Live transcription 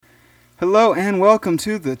Hello and welcome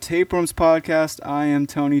to the Taperums podcast. I am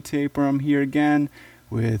Tony Taperum here again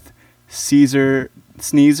with Caesar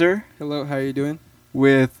Sneezer, Hello, how are you doing?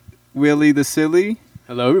 with Willie the Silly,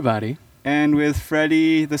 Hello, everybody. and with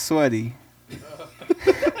Freddie the Sweaty.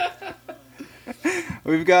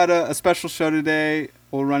 We've got a special show today.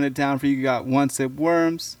 We'll run it down for you. We got One Sip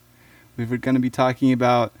Worms. We're going to be talking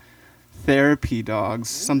about therapy dogs,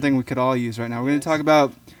 something we could all use right now. We're going to talk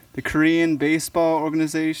about the Korean baseball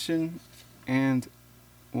organization, and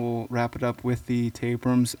we'll wrap it up with the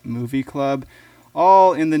Taperums Movie Club.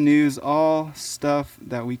 All in the news, all stuff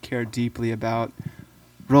that we care deeply about.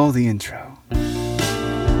 Roll the intro.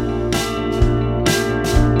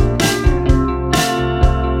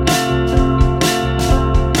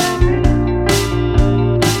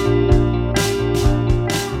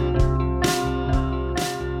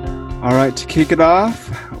 All right, to kick it off,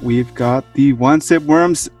 we've got the One Sip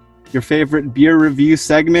Worms, your favorite beer review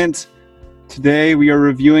segment. Today we are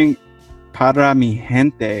reviewing Para Mi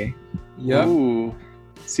Gente. Yep. Ooh.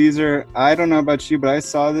 Caesar, I don't know about you, but I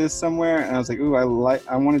saw this somewhere and I was like, ooh, I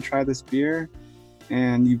want to try this beer.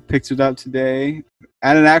 And you picked it up today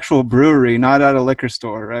at an actual brewery, not at a liquor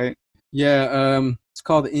store, right? Yeah, it's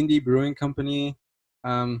called Indie Brewing Company.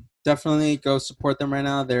 Definitely go support them right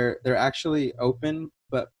now. They're actually open,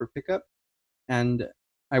 but for pickup. And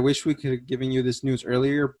I wish we could have given you this news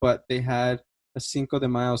earlier, but they had a Cinco de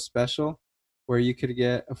Mayo special where you could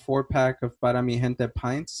get a 4-pack of Para Mi Gente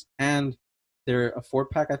pints and they're a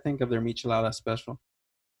 4-pack, I think, of their Michelada special.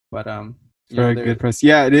 But Very good price.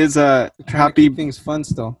 Yeah, it is trying to happy keep things fun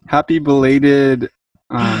still. happy belated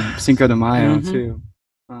Cinco de Mayo Mhm. too.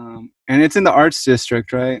 And it's in the Arts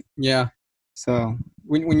District, right? Yeah. So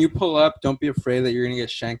When you pull up, don't be afraid that you're gonna get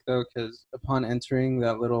shanked though, because upon entering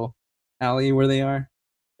that little alley where they are,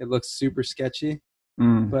 it looks super sketchy.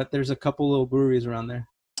 But there's a couple little breweries around there.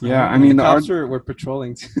 yeah, I mean the the cops art, were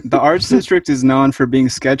patrolling. the Arts District is known for being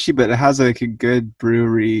sketchy, but it has like a good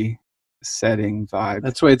brewery setting vibe.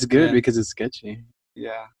 That's why it's good, Yeah. because it's sketchy.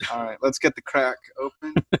 Yeah. All right, let's get the crack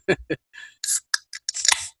open.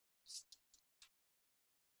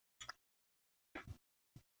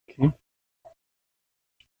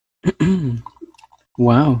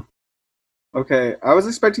 Wow. Okay, I was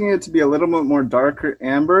expecting it to be a little bit more darker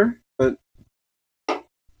amber, but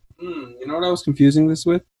You know what I was confusing this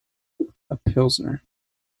with? A pilsner.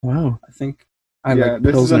 Wow. I think I yeah, like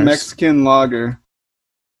this is a pilsners. Mexican lager.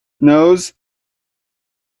 Nose,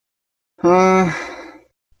 a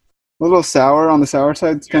little sour on the sour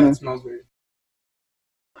side. It's Yeah, kind it of. smells weird.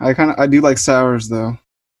 I do like sours though.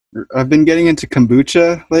 I've been getting into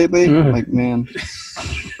kombucha lately. Mm. Like, man,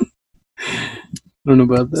 I don't know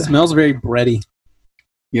about It that. smells very bready.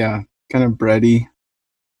 yeah, kind of bready.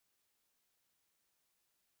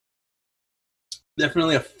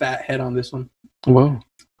 Definitely a fat head on this one Whoa.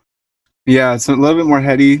 Yeah, it's a little bit more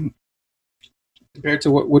heady. compared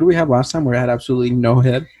to what did we have last time where it had absolutely no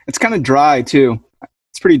head. It's kind of dry too.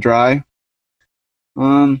 It's pretty dry.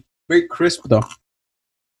 Very crisp though.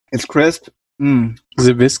 It's crisp. Is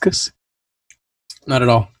it viscous? Not at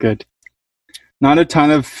all. Good. Not a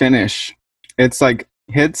ton of finish. It's like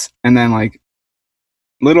hits and then like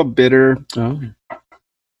little bitter, Oh.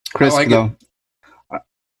 crisp like it. though.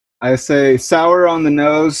 I say sour on the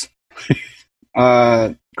nose,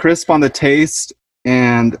 crisp on the taste,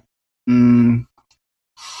 and the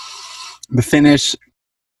finish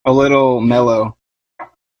a little mellow.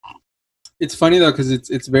 It's funny though because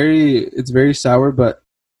it's very sour, but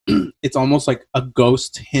it's almost like a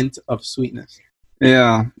ghost hint of sweetness.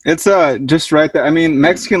 Yeah, it's just right there. I mean,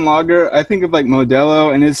 Mexican lager, I think of like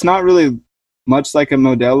Modelo, and it's not really much like a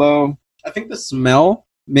Modelo. I think the smell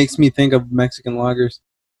makes me think of Mexican lagers.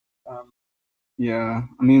 Yeah,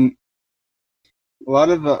 I mean, a lot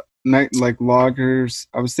of like lagers.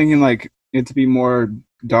 I was thinking like it to be more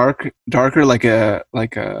darker, like a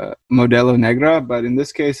Modelo Negra, but in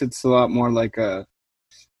this case, it's a lot more like a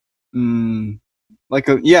like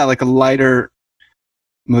a lighter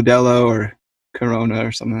Modelo or Corona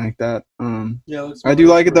or something like that. Yeah, I do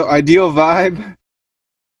like it though. Ideal vibe.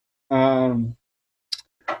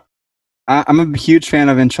 I'm a huge fan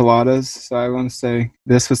of enchiladas, so I want to say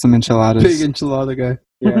this with some enchiladas. Big enchilada guy.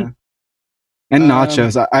 Yeah. And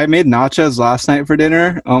nachos. I made nachos last night for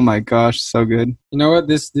dinner. Oh my gosh, so good. You know what?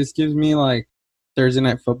 This gives me like Thursday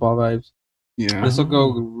night football vibes. Yeah. This will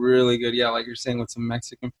go really good. Yeah, like you're saying with some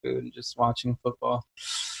Mexican food and just watching football,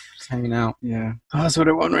 just hanging out. Yeah. Oh, that's what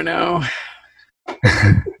I want right now.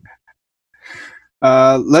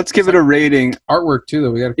 Let's give it a rating. Artwork too,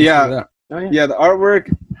 though. We got to Yeah. that. Oh, yeah. Yeah, the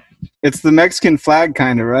artwork. It's the Mexican flag,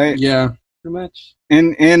 kind of, right? Yeah, pretty much.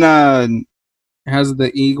 In It has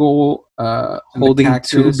the eagle and Holding the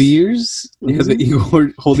two cactus. beers. It has the eagle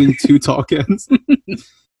holding 2 tall cans.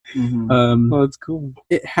 Mhm. Oh, that's cool.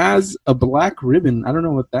 It has a black ribbon. I don't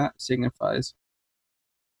know what that signifies.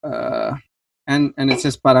 And it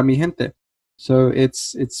says para mi gente, so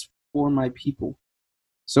it's for my people.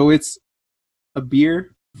 So it's a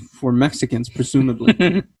beer for Mexicans, presumably.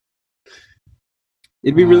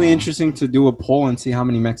 It'd be really Wow. interesting to do a poll and see how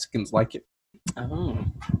many Mexicans like it. Oh.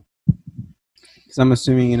 Because I'm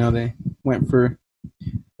assuming, they went for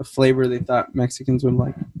a flavor they thought Mexicans would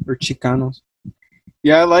like, or Chicanos.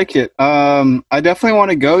 Yeah, I like it. I definitely want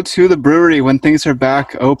to go to the brewery when things are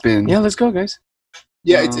back open. Yeah, let's go, guys.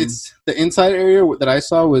 Yeah, Um, it's the inside area that I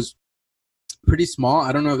saw was pretty small.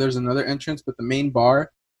 I don't know if there's another entrance, but the main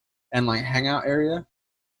bar and like hangout area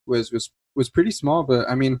was pretty small. But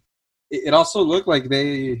I mean, it also looked like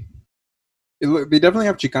they definitely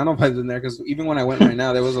have Chicano vibes in there, because even when I went right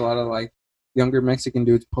now, there was a lot of like younger Mexican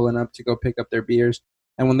dudes pulling up to go pick up their beers,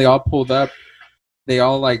 and when they all pulled up, they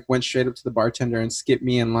all like went straight up to the bartender and skipped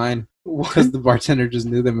me in line because the bartender just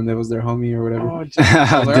knew them and it was their homie or whatever. Oh, I was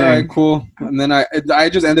like, all Dang. right, cool. And then I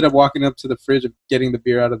just ended up walking up to the fridge of getting the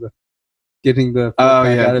beer out of the Oh,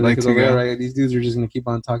 pack yeah, out of it, like because to I was like, go. all right, these dudes are just gonna keep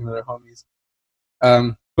on talking to their homies.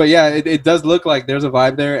 But yeah, it does look like there's a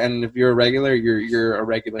vibe there, and if you're a regular, you're a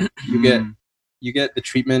regular. You get the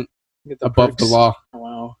treatment Get the above the perks. law.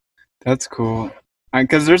 Wow. That's cool.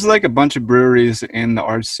 Because there's like a bunch of breweries in the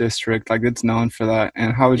Arts District, like it's known for that.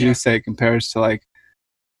 And how would Yeah. you say it compares to like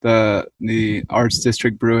the Arts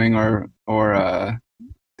District Brewing or the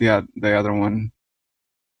other one?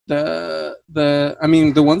 I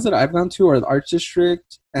mean, the ones that I've gone to are the Arts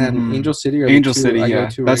District and Mhm. Angel City. Are Angel the two City, I go yeah,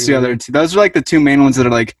 to that's the regularly. other two. Those are like the two main ones that are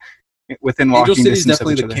like within walking Angel City is distance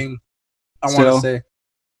definitely of each the other. king. I want Still? to say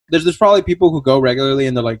there's probably people who go regularly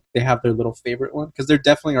and they're like they have their little favorite one, because there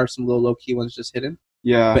definitely are some little low key ones just hidden.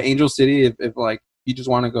 Yeah, But Angel City, if like you just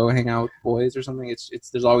want to go hang out with boys or something, it's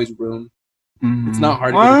there's always room. It's not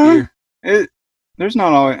hard to get a beer. There's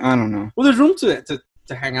not always. I don't know. Well, there's room to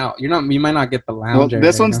hang out. You might not get the Well, lounge.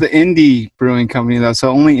 this area, one's the indie brewing company though,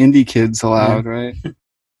 so only indie kids allowed, right?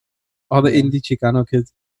 all the indie Chicano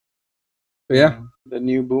kids. But yeah, The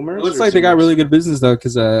new boomers. it looks or like they got Zoomers? really good business though,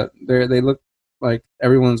 because they look like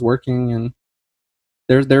everyone's working and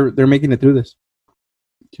they're making it through this.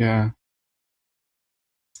 Yeah.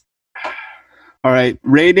 All right,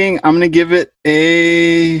 rating. I'm gonna give it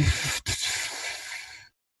a.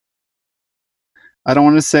 I don't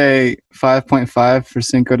want to say 5.5 for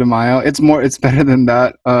Cinco de Mayo. It's better than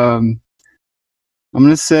that. I'm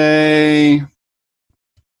gonna say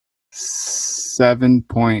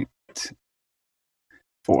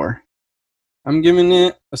 7.4. I'm giving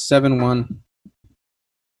it a 7-1.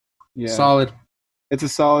 Yeah, Solid. it's a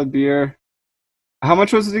solid beer. How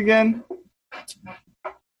much was it again?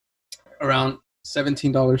 Around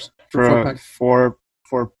 $17 For for a 4-pack.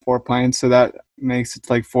 four pints, so that makes it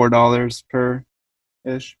like $4 per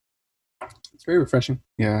ish. It's very refreshing.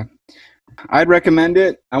 Yeah, I'd recommend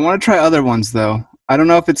it. I want to try other ones though. I don't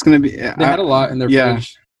know if it's gonna be. They had a lot in their yeah.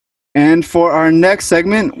 fridge. And for our next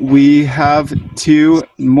segment, we have two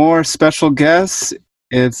more special guests.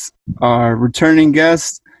 It's our returning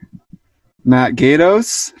guest, Matt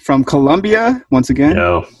Gatos from Colombia, once again,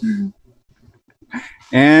 Yo.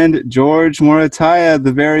 and George Morataya,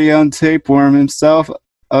 the very own tapeworm himself,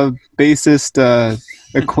 a bassist.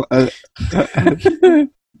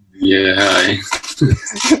 Yeah, hi.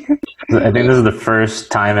 I think this is the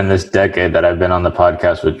first time in this decade that I've been on the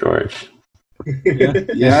podcast with George.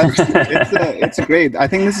 Yeah, it's great. I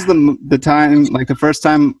think this is the time, like the first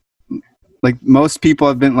time, like most people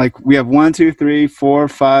have been like, we have 1, 2, 3, 4,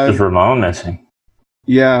 5. Is Ramon missing?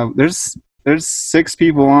 Yeah, there's 6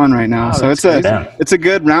 people on right now, Wow, so that's Damn. it's a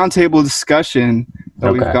good roundtable discussion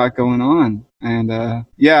that we've Okay. got going on. And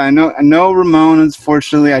yeah, I know Ramon.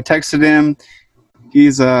 Unfortunately, I texted him.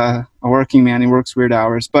 He's a working man. He works weird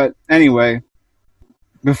hours. But anyway,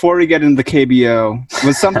 before we get into the KBO,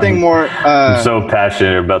 was something more I'm so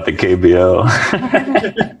passionate about the KBO.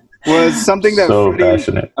 was something that so Freddie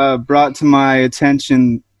passionate. brought to my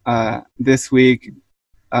attention this week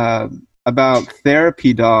about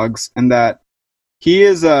therapy dogs, and that he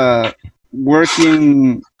is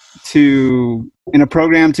working in a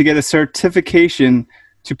program to get a certification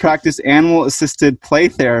to practice animal-assisted play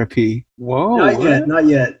therapy. Whoa. Not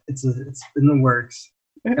yet. It's in the works.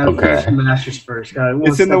 Gotta Okay. finish the masters first.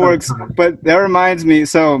 It's in the works, but that reminds me.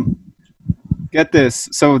 So, get this.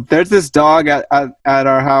 So there's this dog at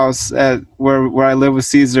our house where I live with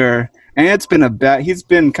Caesar, and he's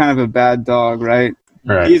been kind of a bad dog, right?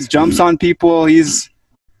 Right. He jumps on people. He's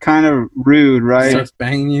kind of rude, right? Starts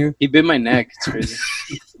banging you. He bit my neck. It's crazy.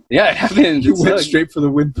 Yeah, it happened. You It's went like- straight for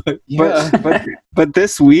the windpipe. Yeah. But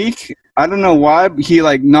this week, I don't know why, but he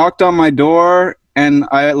like knocked on my door and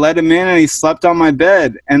I let him in and he slept on my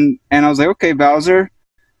bed. And I was like, okay, Bowser,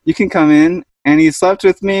 you can come in. And he slept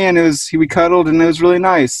with me and we cuddled and it was really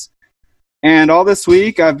nice. And all this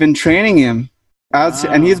week I've been training him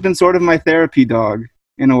and he's been sort of my therapy dog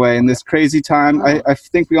in a way in this crazy time. I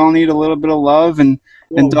think we all need a little bit of love and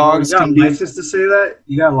dogs You got can be. license to say that?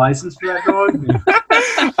 You got a license for that dog?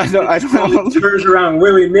 I don't know. It turns around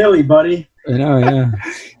willy nilly, buddy. I know, yeah.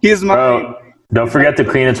 He's my. Bro, don't forget to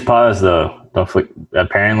clean its paws, though.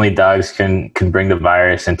 Apparently, dogs can bring the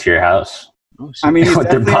virus into your house. Oh, shit. I mean, he's With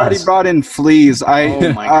their definitely already paws. brought in fleas. Oh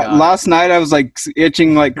my God. Last night I was like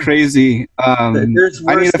itching like crazy. There's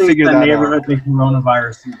I worse need to things figure in that the neighborhood than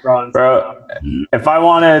coronavirus. You brought in. Bro, if I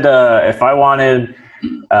wanted a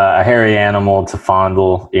hairy animal to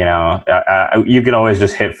fondle, you can always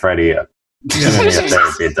just hit Freddy up. You don't need a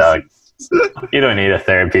therapy dog. You don't need a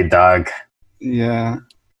therapy dog. Yeah.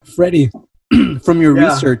 Freddie, from your Yeah.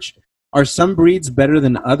 research, are some breeds better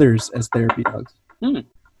than others as therapy dogs?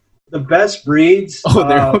 The best breeds. Oh,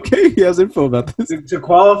 they're okay. He has info about this. To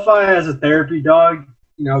qualify as a therapy dog,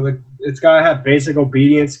 it's got to have basic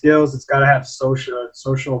obedience skills. It's got to have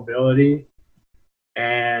social ability,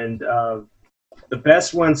 and the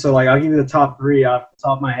best one. So, like, I'll give you the top three off the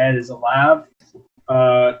top of my head: is a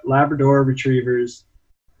Labrador retrievers,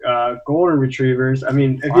 golden retrievers. I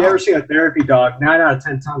mean, if you ever seen a therapy dog, 9 out of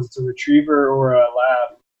 10 times it's a retriever or a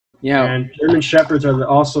lab. Yeah. And German shepherds are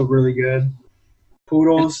also really good. And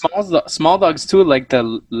Poodles. small dogs too, like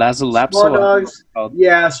the Lazo Lapso. Small dogs, called.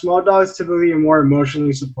 yeah, small dogs typically are more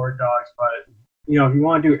emotionally support dogs, but if you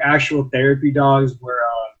want to do actual therapy dogs where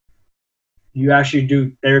you actually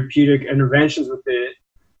do therapeutic interventions with it,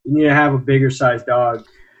 you need to have a bigger sized dog.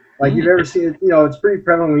 Like you've ever seen it, it's pretty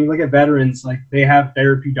prevalent when you look at veterans, like they have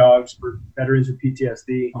therapy dogs for veterans with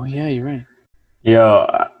PTSD. Oh yeah, you're right. Yo,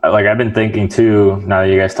 like I've been thinking too, now that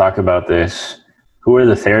you guys talk about this, who are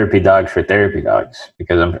the therapy dogs for therapy dogs?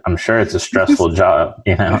 Because I'm sure it's a stressful job,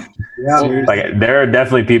 Yeah. Like there are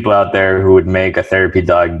definitely people out there who would make a therapy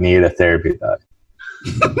dog need a therapy dog.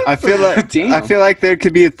 I Damn. feel like there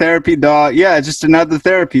could be a therapy dog. Yeah, just another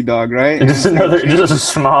therapy dog, right? Just a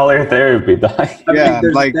smaller therapy dog. I mean, Yeah,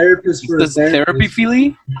 there's like- therapists for Does therapy therapists.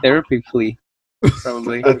 flea? Therapy flea.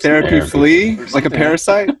 Probably. A therapy Therapy. flea, Or like a something.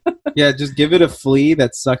 parasite. Yeah, just give it a flea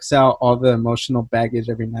that sucks out all the emotional baggage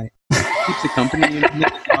every night. Keeps it company. And then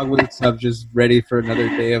the dog wakes up just ready for another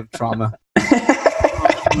day of trauma.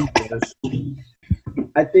 Yes.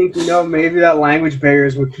 I think maybe that language barrier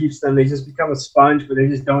is what keeps them. They just become a sponge, but they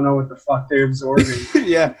just don't know what the fuck they're absorbing.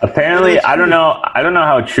 Yeah. Apparently, I don't know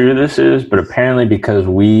how true this is, but apparently because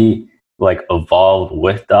we like evolved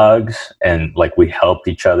with dogs and like we helped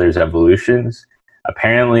each other's evolutions,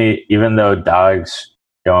 apparently even though dogs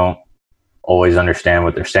don't always understand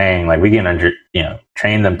what they're saying, like we can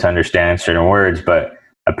train them to understand certain words, but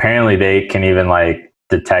apparently they can even like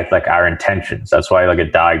detect like our intentions. That's why like a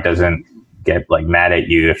dog doesn't get like mad at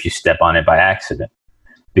you if you step on it by accident,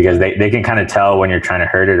 because they can kind of tell when you're trying to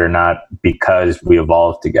hurt it or not, because we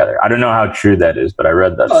evolved together. I don't know how true that is, but I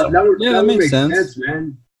read that somewhere. That makes sense.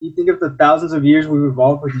 Man. You think of the thousands of years we've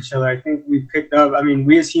evolved with each other. I think we picked up. I mean,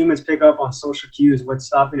 we as humans pick up on social cues. What's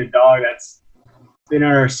stopping a dog that's been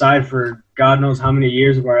at our side for God knows how many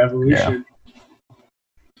years of our evolution?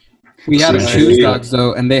 We had to Yeah. choose dogs,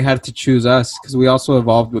 though, and they had to choose us because we also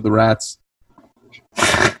evolved with the rats.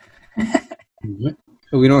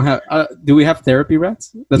 So we don't have. Do we have therapy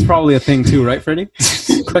rats? That's probably a thing too, right, Freddie?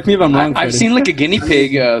 Correct me if I'm wrong. I've Freddie. seen like a guinea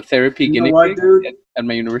pig therapy You know guinea what, pig dude? at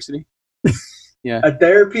my university. A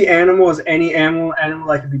therapy animal is any animal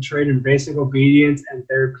that can be trained in basic obedience and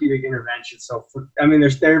therapeutic intervention. So,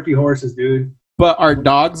 there's therapy horses, dude. But are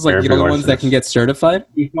dogs like Therapy the only ones that horses. can get certified?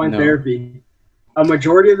 Equine No. therapy. A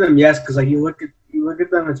majority of them, yes, because like you look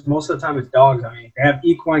at them, it's most of the time it's dogs. I mean, they have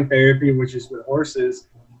equine therapy, which is with horses,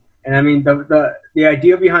 and I mean the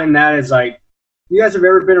idea behind that is like, you guys have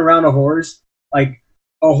ever been around a horse? Like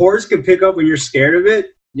a horse can pick up when you're scared of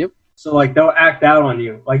it. Yep. So like they'll act out on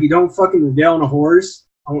you. Like you don't fucking get on a horse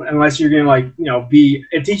unless you're gonna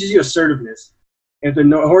it teaches you assertiveness. If the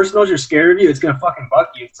horse knows you're scared of you, it's gonna fucking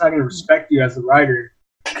buck you. It's not gonna respect you as a rider.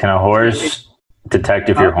 Can a horse detect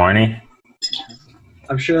if you're horny?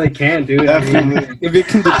 I'm sure they can, dude. I mean, Definitely. If it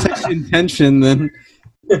can detect intention, then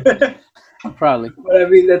Probably. but I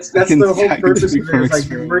mean, that's I can- the whole I can purpose of speak it. from It's like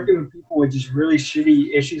you're experience. working with people with just really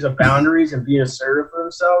shitty issues of boundaries and being assertive for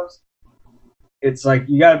themselves. It's like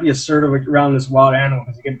you got to be assertive around this wild animal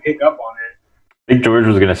because you can pick up on it. I think George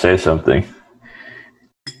was gonna say something.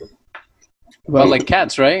 Well, like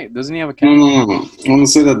cats, right? Doesn't he have a No, cat? no. I want to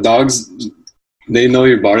say that dogs, they know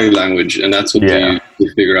your body language, and that's what they use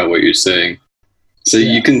to figure out what you're saying. So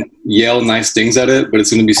you can yell nice things at it, but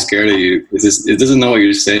it's going to be scared of you. It doesn't know what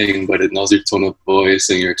you're saying, but it knows your tone of voice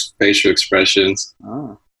and your facial expressions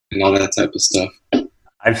Oh. and all that type of stuff.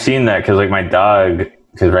 I've seen that because like my dog,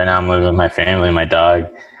 because right now I'm living with my family, my dog,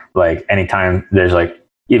 like anytime there's like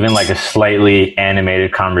even like a slightly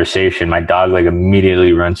animated conversation, my dog like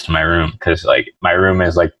immediately runs to my room because like my room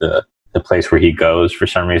is like the place where he goes for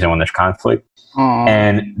some reason when there's conflict. Aw.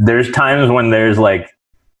 And there's times when there's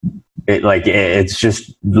it's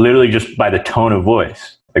just literally just by the tone of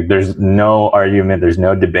voice. Like there's no argument, there's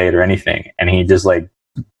no debate or anything, and he just like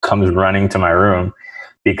comes running to my room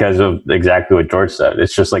because of exactly what George said.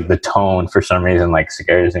 It's just like the tone for some reason like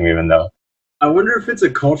scares him, even though I wonder if it's a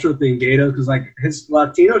cultural thing, Gato, because like his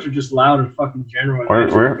Latinos are just loud and fucking general.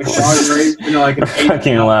 we're Like, dog raised, like an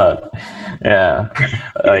fucking loud. Yeah,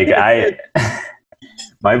 like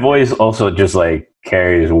my voice also just like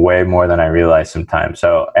carries way more than I realize sometimes.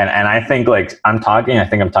 So and I think like I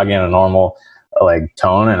think I'm talking in a normal like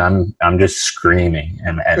tone, and I'm just screaming,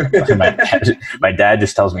 and my dad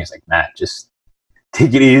just tells me, he's like, Matt, just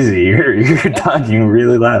take it easy. You're talking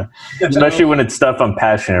really loud, especially when it's stuff I'm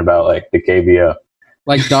passionate about, like the KBO.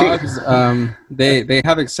 Like dogs, they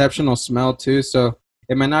have exceptional smell too. So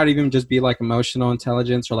it might not even just be like emotional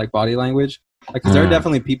intelligence or like body language. Like, 'cause there are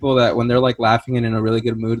definitely people that when they're like laughing and in a really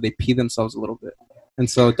good mood, they pee themselves a little bit. And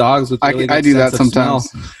so dogs with really I good do that sense of sometimes.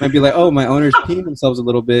 smell might be like, oh, my owner's peeing themselves a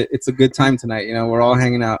little bit. It's a good time tonight. You know, we're all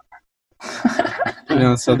hanging out. You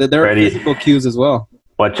know, so there are Freddie. physical cues as well.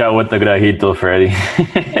 Watch out with the grajito, Freddy.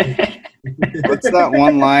 What's that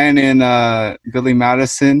one line in Billy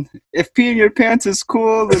Madison? If peeing your pants is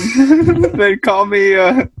cool, then they call me.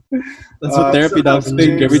 That's what therapy dogs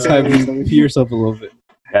think every time you pee yourself a little bit.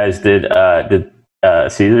 Guys, did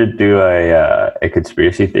Caesar do a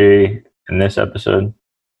conspiracy theory in this episode?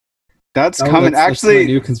 That's Oh, coming. that's my Actually,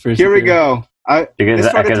 new conspiracy here we theory. go. Because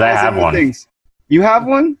this sort of I ties have into one. things. You have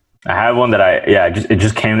one? I have one that it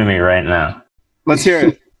just came to me right now. Let's hear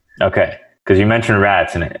it. Okay, because you mentioned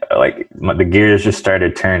rats, and the gears just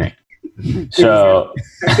started turning. So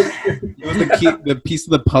It was the piece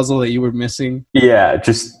of the puzzle that you were missing. yeah,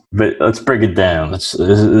 but let's break it down. This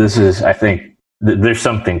is I think there's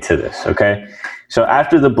something to this. Okay, so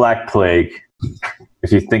after the Black Plague,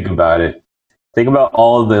 if you think about it, think about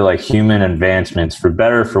all of the like human advancements, for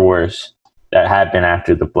better or for worse, that happened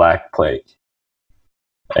after the Black Plague.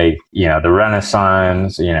 Like, you know, the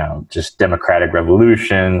Renaissance, you know, just democratic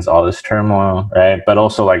revolutions, all this turmoil, right? But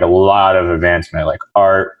also like a lot of advancement, like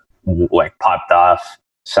art, like popped off,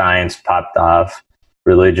 science popped off,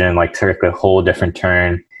 religion like took a whole different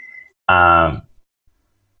turn.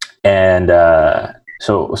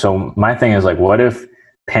 So my thing is like, what if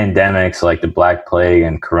pandemics like the Black Plague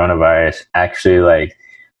and coronavirus actually like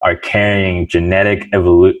are carrying genetic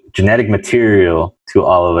material to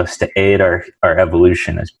all of us to aid our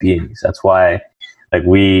evolution as beings? That's why like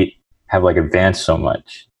we have like advanced so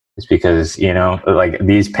much. It's because, you know, like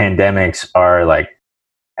these pandemics are like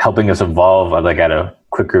helping us evolve like at a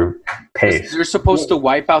quicker pace. They're supposed to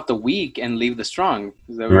wipe out the weak and leave the strong.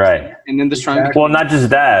 Is that what you're Right. saying? And then the strong. Well, not just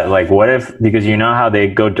that, like what if, because you know how they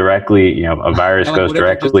go directly, you know, a virus Like, goes what if it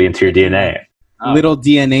directly just- into your DNA. Oh. Little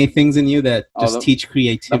DNA things in you that Oh, just that'll- teach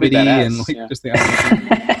creativity badass, and like yeah. just the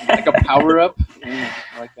Like a power up. Yeah,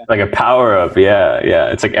 I like that. Like a power up, yeah.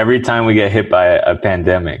 It's like every time we get hit by a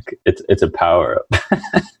pandemic, it's a power up.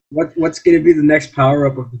 What's going to be the next power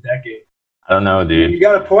up of the decade? I don't know, dude. You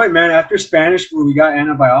got a point, man. After Spanish flu, we got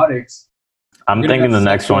antibiotics. I'm We're gonna thinking get the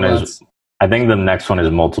next sexual one is. nuts. I think the next one is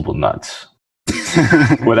multiple nuts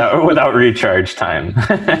without recharge time. You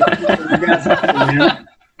guys have to, man.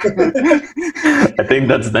 I think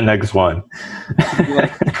that's the next one.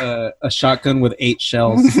 like a shotgun with 8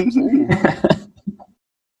 shells.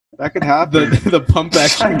 That could happen. the pump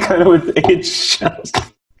action. Shotgun with 8 shells.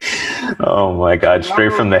 Oh my god!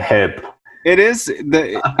 Straight from the hip. It is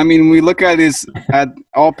I mean, we look at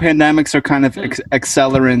all pandemics are kind of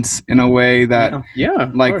accelerants in a way that Yeah,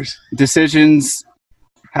 of like course. decisions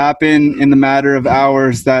happen in the matter of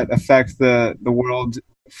hours that affect the world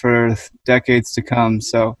for decades to come.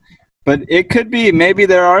 So, but it could be maybe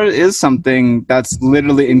is something that's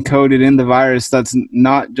literally encoded in the virus that's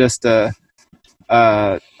not just a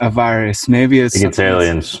virus. Maybe I think it's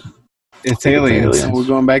aliens. It's aliens. aliens. We're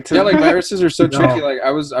going back to Yeah, like viruses are so No. tricky. Like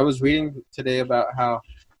I was reading today about how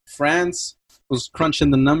France was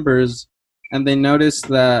crunching the numbers, and they noticed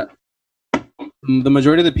that the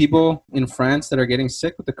majority of the people in France that are getting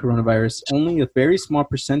sick with the coronavirus, only a very small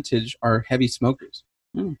percentage are heavy smokers.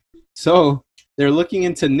 Hmm. So they're looking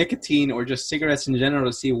into nicotine or just cigarettes in general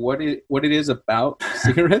to see what it is about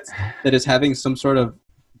cigarettes that is having some sort of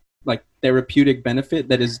like therapeutic benefit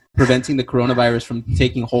that is preventing the coronavirus from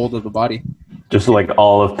taking hold of the body. Just like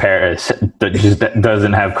all of Paris that just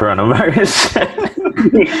doesn't have coronavirus.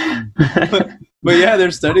 But yeah, they're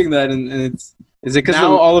studying that, and it's Is it because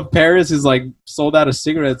now all of Paris is like sold out of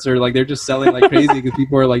cigarettes, or like they're just selling like crazy because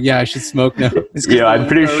people are like, yeah, I should smoke now. Yeah, I'm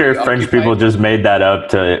pretty sure French people just made that up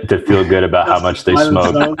to feel good about how much they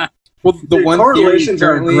smoke. Well, the one theory correlations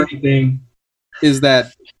are a currently great thing. is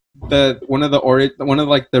that one of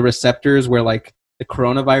the receptors where like the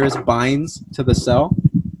coronavirus binds to the cell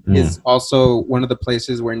is also one of the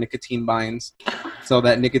places where nicotine binds, so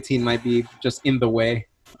that nicotine might be just in the way.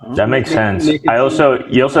 That makes sense. You also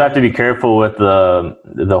have to be careful with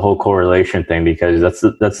the whole correlation thing, because that's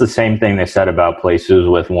the same thing they said about places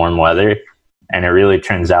with warm weather, and it really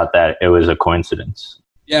turns out that it was a coincidence.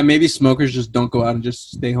 Yeah, maybe smokers just don't go out and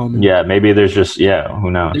just stay home. And Yeah, maybe there's just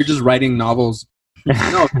who knows? they're just writing novels.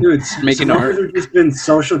 No, dude, Making smokers art. have just been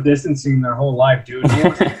social distancing their whole life, dude. They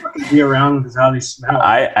want to fucking be around with is how they smell.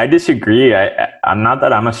 I disagree. I'm not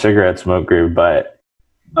that I'm a cigarette smoker, but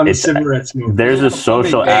I'm a it's- cigarette smoker. there's a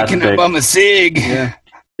social Backing up aspect. on a cig. Yeah.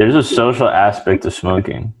 There's a social aspect to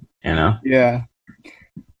smoking. You know. Yeah.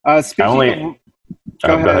 Speaking Go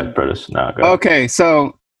Go ahead. ahead, Brutus. No, go ahead. Okay,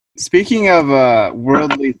 so speaking of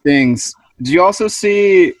worldly things, do you also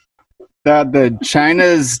see that the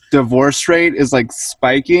China's divorce rate is like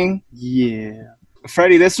spiking? Yeah.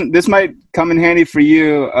 Freddie, this might come in handy for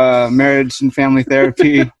you, marriage and family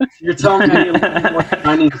therapy. You're telling me you're looking for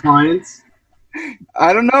Chinese clients?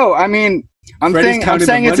 I don't know. I mean, I'm Freddie's counting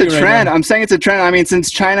saying the it's a money right trend. now. I'm saying it's a trend. I mean,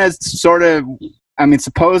 since China's sort of,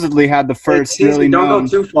 supposedly had the first Excuse really me, don't known.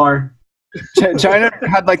 go too far. China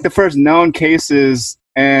had like the first known cases,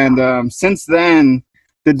 and since then,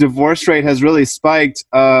 the divorce rate has really spiked.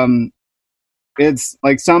 It's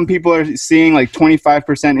like some people are seeing like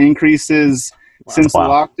 25% increases since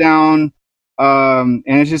Wow. the lockdown, and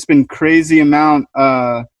it's just been crazy amount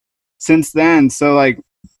since then. So like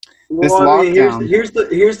this Well, I mean, lockdown.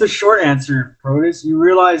 here's the short answer, Protus. You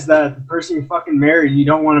realize that the person you fucking married, you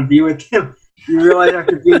don't want to be with them. You realize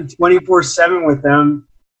after being 24/7 with them,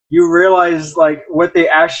 you realize like what they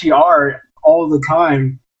actually are all the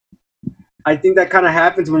time. I think that kind of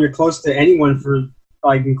happens when you're close to anyone for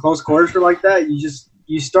like in close quarters for like that.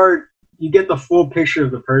 You get the full picture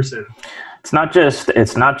of the person. It's not just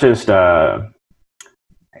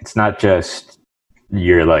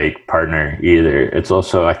your like partner either. It's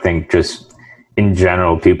also, I think, just in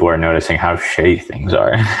general, people are noticing how shitty things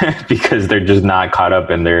are because they're just not caught up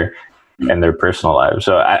in their personal lives.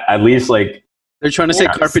 So at least like They're trying to say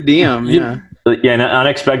Yeah. carpe diem. Yeah. an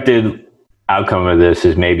unexpected outcome of this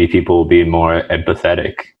is maybe people will be more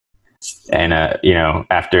empathetic, and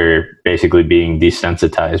after basically being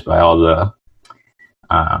desensitized by all the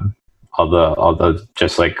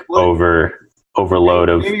just like overload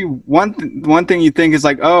of Maybe one thing you think is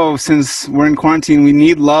like, oh, since we're in quarantine, we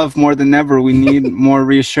need love more than ever. We need more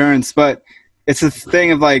reassurance. But it's a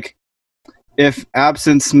thing of like, if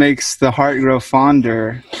absence makes the heart grow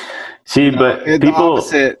fonder. see, you know, but the people,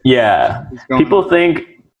 opposite yeah, is going people on.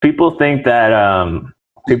 think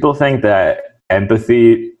that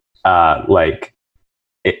empathy as like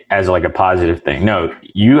a positive thing. No,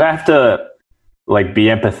 you have to like be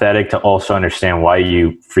empathetic to also understand why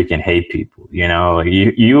you freaking hate people. Like,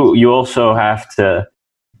 you also have to.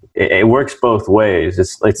 It works both ways.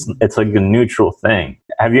 It's like a neutral thing.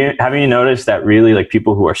 Have you noticed that really like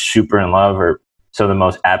people who are super in love are some of the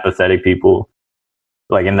most apathetic people?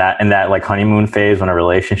 Like in that like honeymoon phase, when a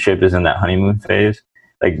relationship is in that honeymoon phase,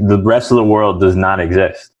 like the rest of the world does not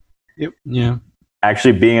exist. Yeah.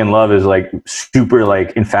 Actually, being in love is like super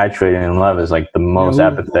like infatuated in love is like the most who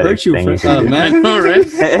apathetic hurt you thing you first? can do. Man. All right.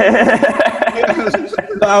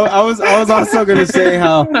 I was also gonna say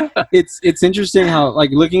how it's interesting how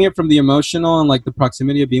like looking at it from the emotional and like the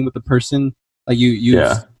proximity of being with the person, like you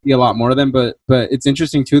Yeah. see a lot more of them, but it's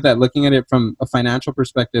interesting too that looking at it from a financial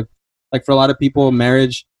perspective, like for a lot of people,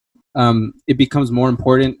 marriage it becomes more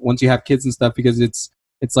important once you have kids and stuff, because it's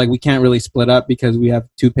like we can't really split up because we have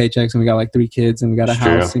 2 paychecks and we got like 3 kids and we got a It's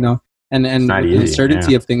house, true. and not with the easy,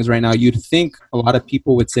 uncertainty of things right now, you'd think a lot of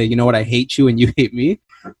people would say, you know what, I hate you and you hate me,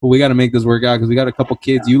 but we got to make this work out because we got a couple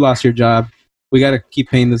kids. You lost your job. We got to keep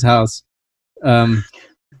paying this house.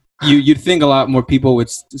 You'd think a lot more people would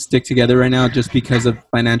stick together right now just because of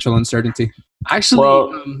financial uncertainty. Actually,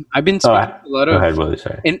 Well, I've been speaking to a lot Go of ahead, Willie.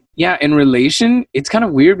 Sorry. in relation, it's kind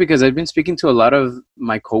of weird because I've been speaking to a lot of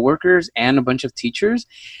my coworkers and a bunch of teachers,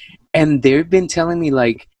 and they've been telling me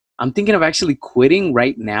like, I'm thinking of actually quitting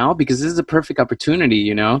right now because this is a perfect opportunity,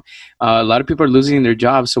 you know? A lot of people are losing their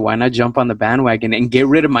jobs, so why not jump on the bandwagon and get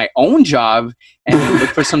rid of my own job and look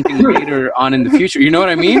for something greater on in the future? You know what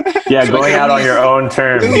I mean? Yeah, going out on your own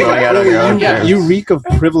terms. Going out on your own terms. You reek of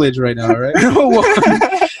privilege right now, right?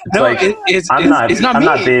 No, like, it's I'm not me.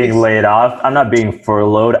 not being laid off. I'm not being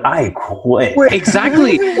furloughed. I quit.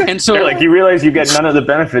 Exactly. And so Like you realize you get none of the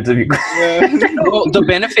benefits if you quit. well, the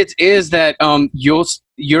benefits is that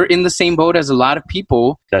you're in the same boat as a lot of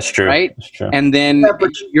people, That's true. right? That's true. And then Yeah,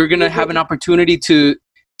 but you're gonna have an opportunity to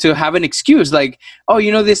have an excuse, like, oh,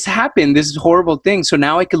 you know, this happened, this is a horrible thing, so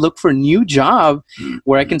now I can look for a new job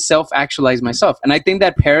where I can self-actualize myself. And I think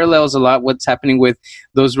that parallels a lot what's happening with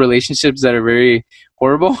those relationships that are very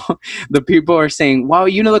horrible. The people are saying, wow,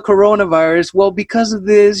 you know, the coronavirus, well, because of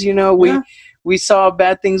this, you know, we saw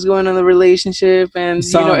bad things going on in the relationship, and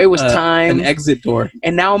you know, it was time, an exit door.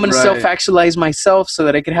 and now I'm gonna Right. self-actualize myself so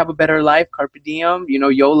that I can have a better life. Carpe diem, you know,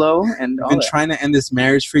 YOLO, and You've all been that. trying to end this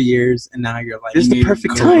marriage for years, and now you're like, This is the maybe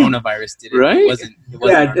perfect time. coronavirus did it. Right? It wasn't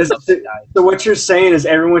Yeah, our it's- stuff that died. So what you're saying is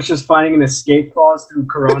everyone's just finding an escape clause through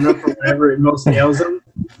Corona for whatever it most ails them.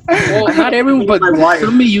 Well, not everyone, but My wife.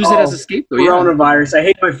 some may use it as Oh, a scapegoat. Yeah. Coronavirus. I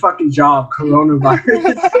hate my fucking job.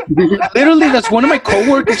 Coronavirus. Literally, that's one of my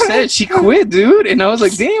coworkers said. She quit, dude, and I was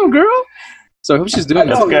like, damn, girl. So I hope she's doing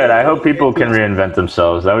That's that. good. I hope people can reinvent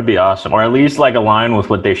themselves. That would be awesome, or at least like align with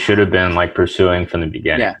what they should have been like pursuing from the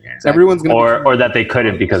beginning. Yeah. Everyone's gonna Or that they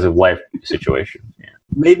couldn't because of life situation.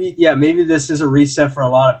 Yeah. maybe this is a reset for a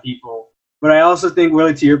lot of people. But I also think,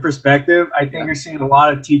 Willie, to your perspective, I think you're seeing a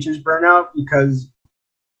lot of teachers burn out because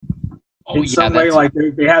in some way, like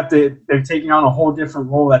they're taking on a whole different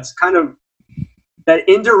role. That's kind of that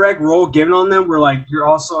indirect role given on them. Where like you're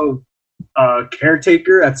also a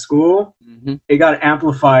caretaker at school. Mhm. It got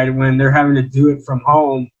amplified when they're having to do it from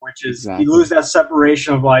home, which is Exactly. you lose that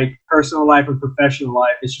separation of like personal life and professional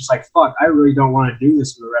life. It's just like, fuck, I really don't want to do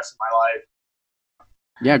this for the rest of my life.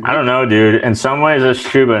 Yeah, I don't know, dude. In some ways that's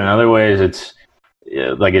true, but in other ways it's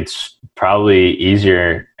like it's probably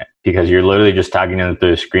easier because you're literally just talking to them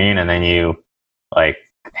through the screen and then you like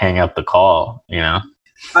hang up the call, you know?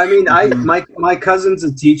 I mean, my cousin's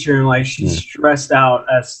a teacher and like she's stressed out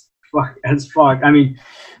as fuck. I mean,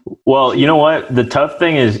 Well, you know what? The tough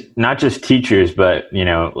thing is not just teachers, but you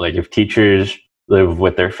know, like if teachers live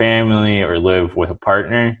with their family or live with a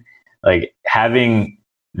partner, like having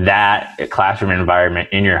that classroom environment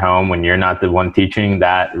in your home when you're not the one teaching,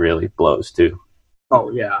 that really blows too.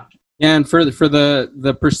 oh yeah. Yeah, and for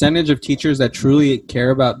the percentage of teachers that truly care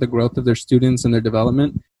about the growth of their students and their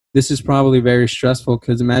development, this is probably very stressful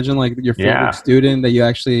because imagine like your favorite Yeah. student that you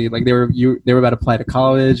actually like they were about to apply to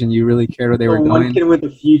college and you really cared where they were One going. kid with a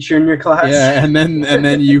future in your class. Yeah, and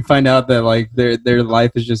then you find out that like their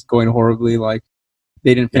life is just going horribly. Like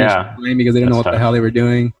they didn't finish Yeah, the game because they didn't know what that's the tough. hell they were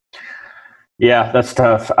doing. Yeah, that's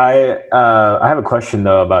tough. I have a question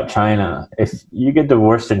though about China. If you get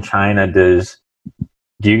divorced in China, do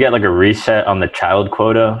you get like a reset on the child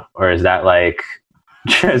quota, or is that like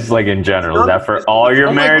just like in general? Is that for all your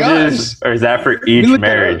Oh my marriages, or is that for look each that up.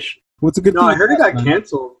 marriage? What's a good? No, thing I heard it about got that?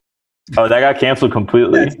 canceled. Oh, that got canceled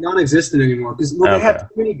completely. Yeah, it's non-existent anymore because they Okay. have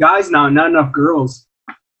too many guys now, and not enough girls.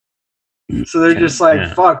 So they're just like,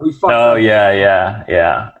 Yeah. fuck, we fucked Oh up.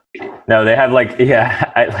 yeah. No, they have like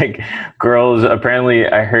I like girls. Apparently,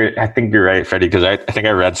 I think you're right, Freddie, because I think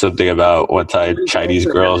I read something about one time Chinese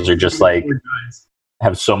girls are just like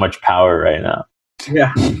have so much power right now.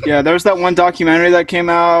 Yeah. Yeah, there was that one documentary that came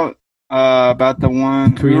out about the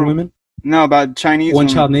one Korean women, No, about Chinese One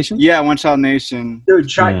women. Child Nation. Yeah, One Child Nation. Dude,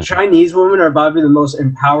 Chinese women are about to be the most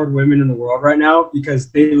empowered women in the world right now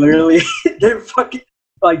because they literally, they're fucking,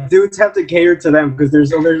 like, dudes have to cater to them because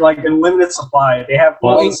there's like a limited supply. They have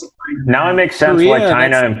all the supply. Now it makes sense why Korea,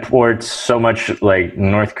 China imports so much like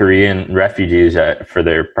North Korean refugees for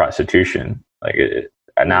their prostitution. Like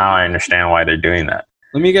now I understand why they're doing that.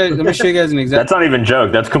 Let me show you guys an example. That's not even a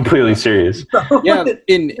joke. That's completely serious. Yeah,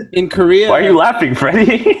 in Korea. Why are you laughing,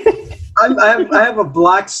 Freddie? I have a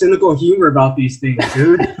black, cynical humor about these things,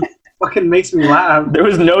 dude. Fucking makes me laugh. There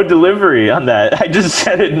was no delivery on that. I just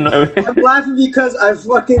said it. I'm laughing because I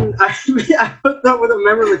hooked up with a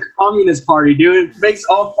member of the Communist Party, dude. It makes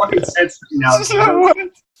all fucking sense to me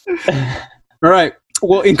now. All right.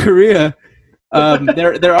 Well, in Korea,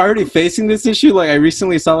 they're already facing this issue. Like I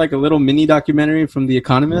recently saw like a little mini documentary from The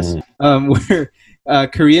Economist, where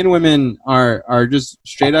Korean women are just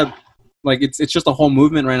straight up like it's just a whole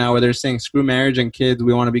movement right now where they're saying screw marriage and kids,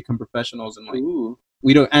 we want to become professionals and like Ooh.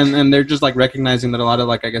 we don't and they're just like recognizing that a lot of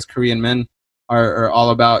like I guess Korean men are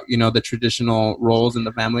all about, you know, the traditional roles in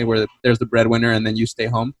the family where there's the breadwinner and then you stay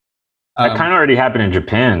home. That kind of already happened in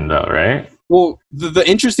Japan, though, right? Well, the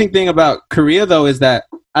interesting thing about Korea, though, is that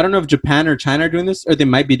I don't know if Japan or China are doing this, or they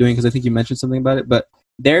might be doing, because I think you mentioned something about it, but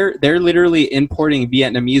they're literally importing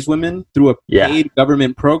Vietnamese women through a paid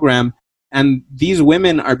government program, and these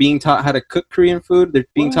women are being taught how to cook Korean food, they're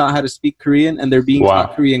being taught how to speak Korean, and they're being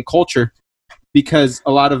taught Korean culture, because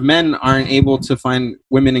a lot of men aren't able to find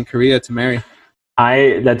women in Korea to marry.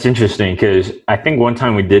 That's interesting, because I think one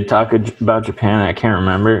time we did talk about Japan. I can't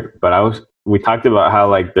remember, but we talked about how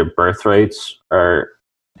like their birth rates are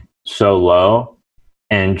so low,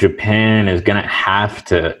 and Japan is gonna have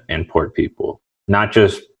to import people, not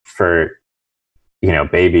just for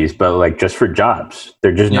babies, but like just for jobs.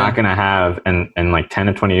 They're just not gonna have, in like 10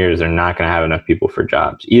 to 20 years, they're not gonna have enough people for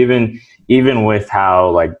jobs. Even with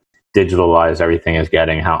how like digitalized everything is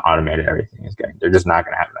getting, how automated everything is getting, they're just not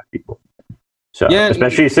gonna have enough people. So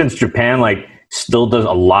especially since Japan like still does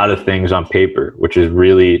a lot of things on paper, which is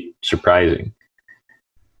really surprising.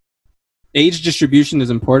 Age distribution is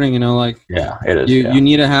important, like it is. You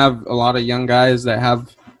need to have a lot of young guys that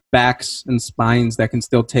have backs and spines that can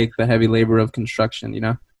still take the heavy labor of construction.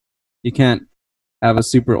 You can't have a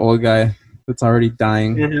super old guy that's already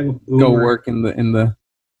dying go work in the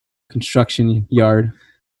construction yard.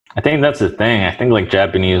 I think that's the thing. I think like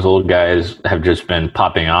Japanese old guys have just been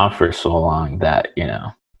popping off for so long that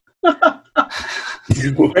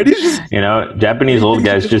Japanese old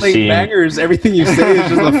guys just seem bangers. Everything you say is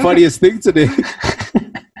just the funniest thing today.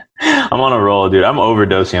 I'm on a roll, dude. I'm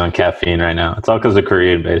overdosing on caffeine right now. It's all because of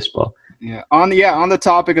Korean baseball. Yeah. On the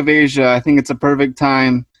topic of Asia, I think it's a perfect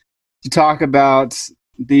time to talk about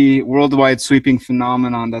the worldwide sweeping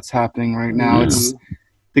phenomenon that's happening right now. It's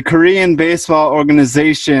the Korean Baseball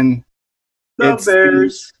Organization. The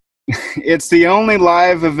Bears. It's the only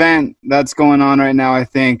live event that's going on right now, I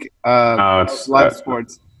think. It's live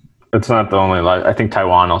sports. It's not the only live. I think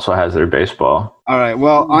Taiwan also has their basall. All right.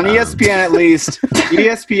 Well, on ESPN at least,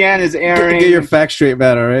 ESPN is airing. Get your facts straight,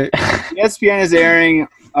 Matt, all right? ESPN is airing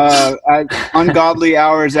at ungodly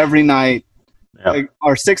hours every night,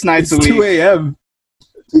 or 6 nights a week. 2 a.m.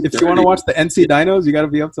 If you want to watch the NC Dinos, you got to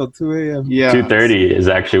be up till 2 a.m. Yeah. 2:30 is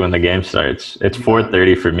actually when the game starts. It's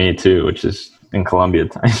 4:30 for me too, which is in Colombia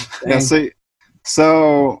time. Yeah.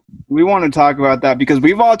 So we want to talk about that because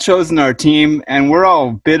we've all chosen our team, and we're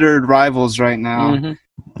all bittered rivals right now.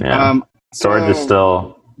 Mm-hmm. Yeah. George is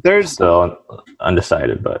still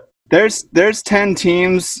undecided, but there's 10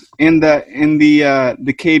 teams in the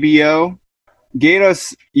KBO.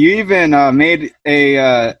 Gatos, you even made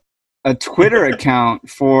a Twitter account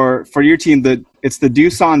for your team. It's the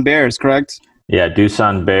Doosan Bears, correct? Yeah,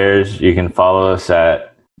 Doosan Bears. You can follow us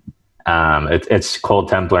at it's Cole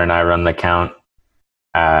Templar and I run the account.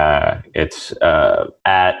 It's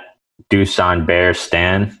at Doosan Bears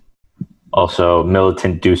Stan. Also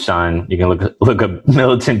Militant Doosan. You can look up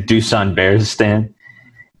Militant Doosan Bears Stan.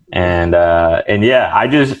 And yeah, I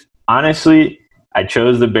just honestly I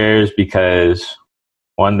chose the Bears because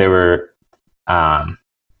one, they were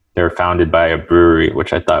founded by a brewery,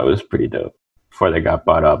 which I thought was pretty dope before they got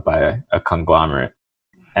bought up by a conglomerate.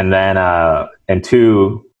 And then and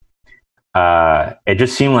two, it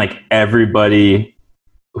just seemed like everybody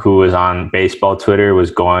who was on baseball Twitter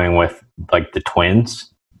was going with like the Twins.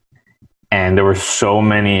 And there were so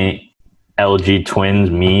many LG Twins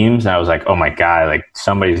memes. And I was like, oh my God, like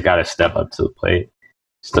somebody's got to step up to the plate.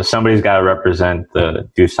 So somebody's got to represent the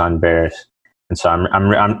Doosan Bears. And so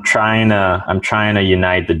I'm trying to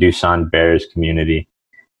unite the Doosan Bears community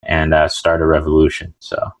and start a revolution.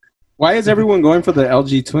 So why is everyone going for the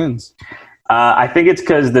LG Twins? I think it's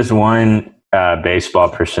because this one baseball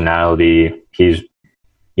personality.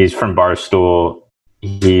 He's from Barstool.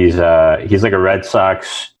 He's like a Red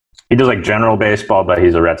Sox. He does like general baseball, but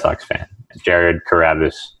he's a Red Sox fan. Jared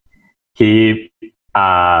Carabas. He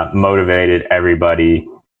motivated everybody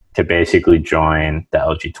to basically join the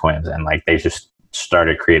LG Twins, and like they just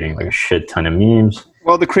started creating like a shit ton of memes.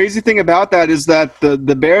 Well, the crazy thing about that is that the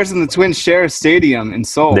Bears and the Twins share a stadium in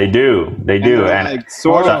Seoul. They do, and like,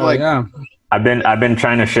 sort of like. Yeah. I've been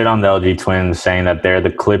trying to shit on the LG Twins, saying that they're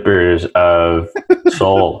the Clippers of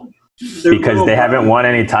Seoul because they haven't won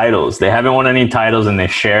any titles. They haven't won any titles, and they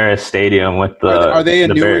share a stadium with the. Are they a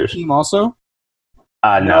the newer Bears. team also?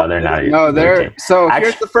 No, they're not. No, they're so.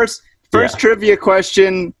 Here's the first trivia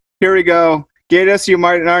question. Here we go. Gatos, you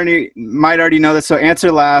might already know this, so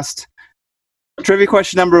answer last. Trivia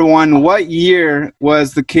question number 1: what year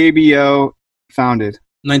was the KBO founded?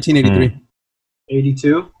 1983.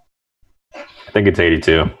 82. I think it's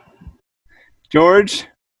 82. George?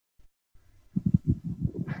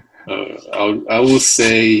 I will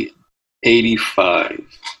say 85.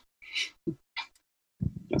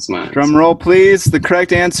 That's my answer. Drum roll, please. The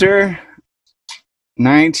correct answer,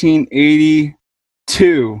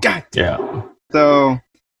 1982. Yeah. So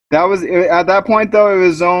that was at that point, though. It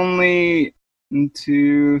was only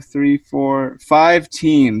 2, 3, 4, 5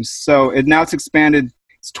 teams. So now it's expanded.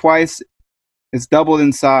 It's twice. It's doubled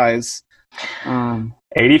in size.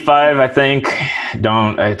 85, I think.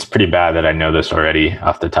 It's pretty bad that I know this already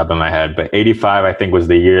off the top of my head, but 85, I think, was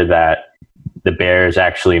the year that the Bears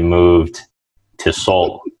actually moved to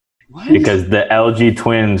Seoul. Because the LG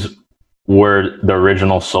Twins were the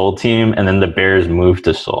original Seoul team, and then the Bears moved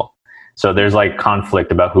to Seoul. So there's like conflict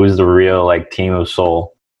about who's the real like team of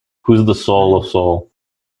Seoul, who's the soul of Seoul,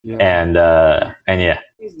 and yeah.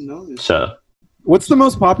 So What's the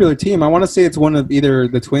most popular team? I want to say it's one of either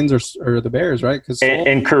the Twins or the Bears, right? Because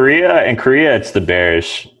in Korea, it's the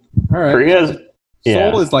Bears. all right, Korea's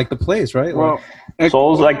Seoul is like the place, right? Well,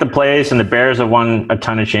 Seoul's like the place, and the Bears have won a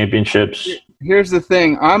ton of championships. here's the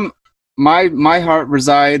thing. My heart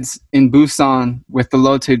resides in Busan with the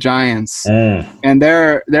Lotte Giants, and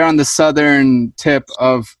they're on the southern tip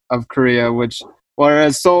of Korea,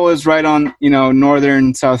 whereas Seoul is right on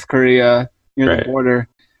northern South Korea near the border.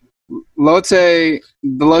 The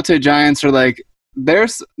Lotte Giants are like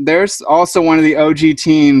there's also one of the OG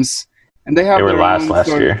teams, and they were last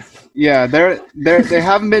year. Yeah, they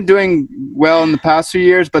haven't been doing well in the past few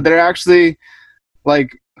years, but they're actually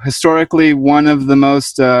like historically one of the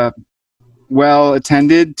most well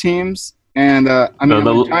attended teams. And I'm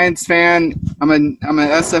a Giants fan. I'm an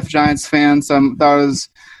SF Giants fan, so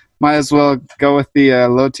might as well go with the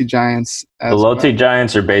Lotte Giants. The Lotte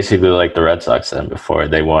Giants are basically like the Red Sox then before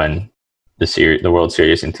they won the World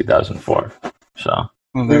Series in 2004. So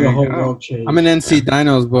They're the whole world changed. I'm an NC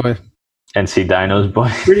Dinos boy. NC Dinos boy.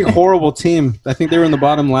 Pretty horrible team. I think they were in the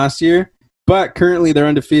bottom last year, but currently they're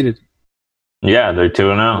undefeated. Yeah, they're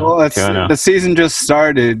 2-0. Well, the season just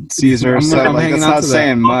started, Caesar. I'm that's not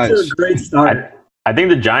saying much. Great start. I think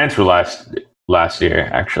the Giants were last year,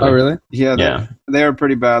 actually. Oh, really? Yeah, they were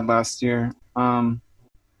pretty bad last year.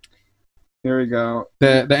 Here we go.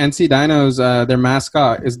 The NC Dinos, their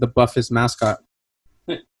mascot is the buffest mascot.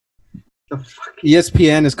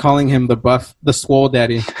 ESPN is calling him the Swole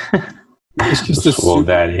Daddy. It's just a Swole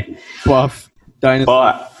Daddy. buff dinosaur.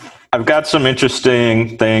 But I've got some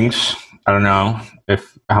interesting things. I don't know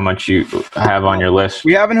how much you have on your list.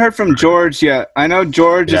 We haven't heard from George yet. I know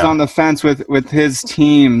George is on the fence with his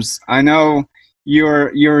teams. I know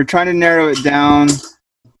you're trying to narrow it down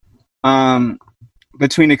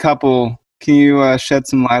between a couple. Can you shed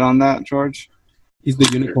some light on that, George? He's the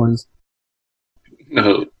unicorns.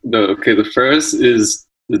 No. Okay, the first is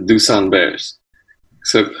the Doosan Bears.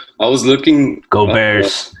 So I was looking. Go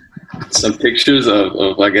Bears. Some pictures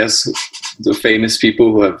of I guess the famous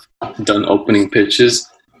people who have done opening pitches,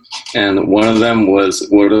 and one of them was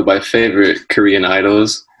one of my favorite Korean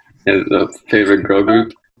idols and the favorite girl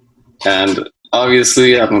group, and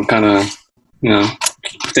obviously I'm kind of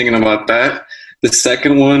thinking about that. The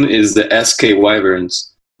second one is the SK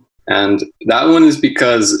Wyverns, and that one is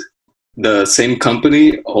because the same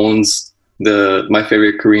company owns my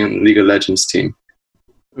favorite Korean League of Legends team.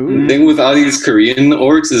 The thing with all these Korean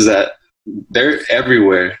orgs is that they're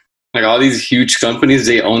everywhere. Like all these huge companies,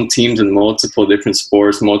 they own teams in multiple different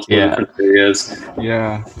sports, multiple different areas.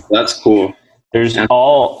 Yeah, that's cool. There's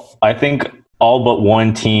I think all but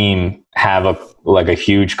one team have a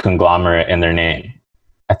huge conglomerate in their name.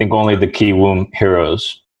 I think only the Kiwoom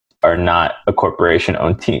Heroes are not a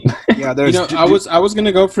corporation-owned team. Yeah, there's. I was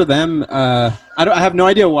gonna go for them. I have no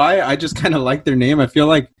idea why. I just kind of like their name. I feel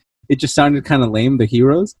like it just sounded kind of lame, the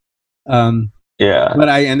Heroes. Yeah. But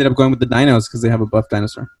I ended up going with the Dinos because they have a buff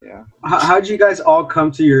dinosaur. Yeah. How'd you guys all come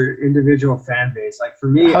to your individual fan base? Like for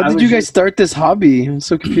me, how did you guys start this hobby? I'm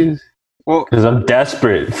so confused. Well, because I'm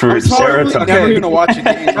desperate for I'm serotonin. never gonna watch a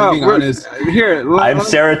game. I'm being honest. I'm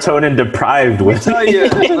serotonin deprived. Let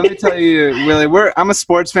me tell you, Willie. I'm a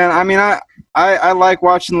sports fan. I mean, I like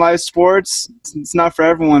watching live sports. It's not for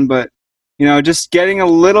everyone, but just getting a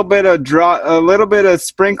little bit of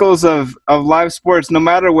sprinkles of live sports, no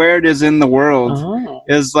matter where it is in the world,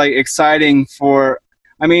 is like exciting for.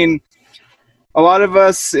 I mean, a lot of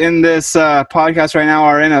us in this podcast right now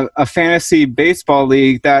are in a fantasy baseball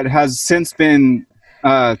league that has since been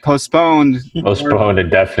postponed. Postponed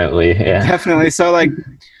indefinitely, yeah. Definitely. So, like,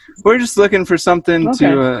 we're just looking for something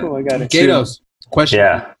to. Cool, I got it. Gatos, question.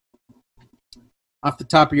 Yeah. Off the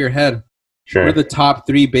top of your head, sure. What are the top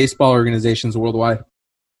 3 baseball organizations worldwide?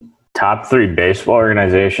 Top 3 baseball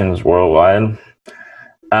organizations worldwide.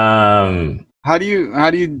 How do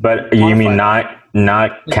you? But you mean not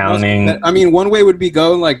counting? I mean, one way would be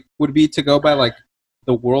to go by like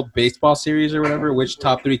the World Baseball Series or whatever, which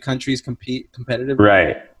top 3 countries compete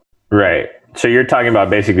competitively. Right. So you're talking about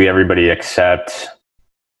basically everybody except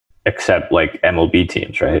like MLB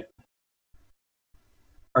teams, right?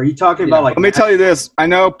 Are you talking about like? Let me tell you this. I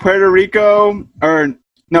know Puerto Rico the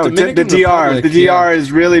Dominican DR. Republic, The DR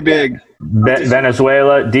is really big.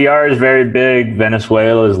 Venezuela, DR is very big.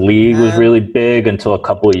 Venezuela's league was really big until a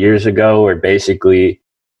couple of years ago, where basically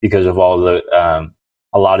because of all the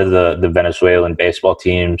a lot of the Venezuelan baseball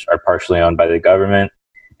teams are partially owned by the government,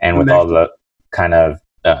 and with all the kind of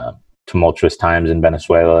tumultuous times in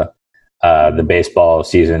Venezuela, the baseball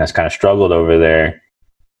season has kind of struggled over there,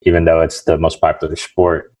 even though it's the most popular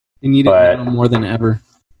sport. They need it now more than ever.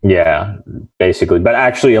 Yeah, basically. But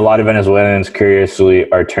actually, a lot of Venezuelans,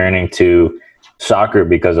 curiously, are turning to soccer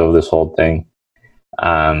because of this whole thing.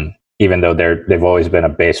 Even though they've always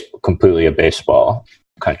been completely a baseball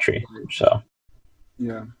country. So,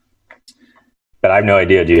 yeah. But I have no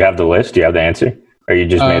idea. Do you have the list? Do you have the answer, or you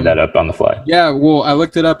just made that up on the fly? Yeah. Well, I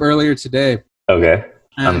looked it up earlier today. Okay,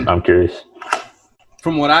 I'm curious.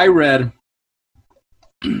 From what I read,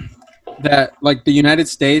 that like the United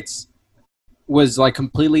States was like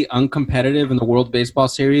completely uncompetitive in the World Baseball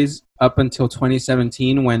Series up until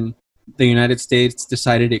 2017 when the United States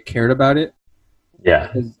decided it cared about it.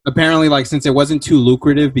 Yeah. Apparently, like since it wasn't too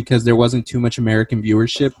lucrative because there wasn't too much American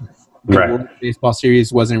viewership, the World Baseball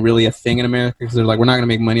Series wasn't really a thing in America because they're like, we're not going to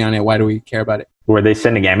make money on it. Why do we care about it? Were they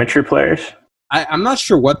sending amateur players? I'm not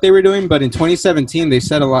sure what they were doing, but in 2017 they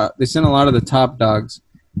sent a lot of the top dogs,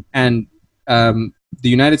 and the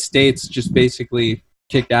United States just basically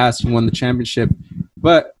kicked ass and won the championship.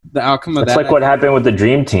 But the outcome of It's like what happened with the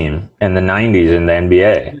Dream Team in the 90s in the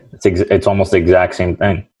NBA. It's almost the exact same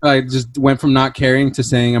thing. I just went from not caring to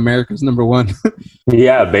saying America's number one.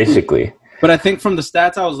 Yeah, basically. But I think from the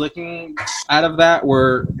stats I was looking out of that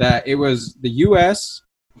were that it was the U.S.,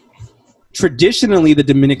 traditionally the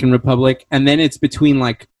Dominican Republic, and then it's between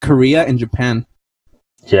like Korea and Japan.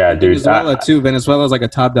 Yeah, dude. Venezuela too. Venezuela is like a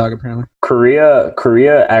top dog apparently.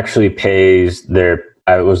 Korea actually pays their.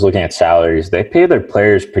 I was looking at salaries. They pay their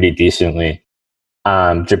players pretty decently.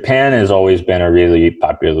 Japan has always been a really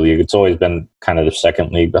popular league. It's always been kind of the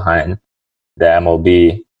second league behind the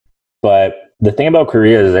MLB. But the thing about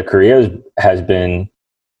Korea is that Korea has been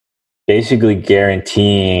basically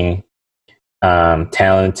guaranteeing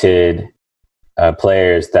talented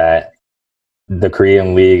players that the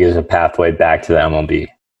Korean League is a pathway back to the MLB.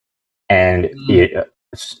 And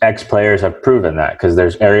ex-players have proven that because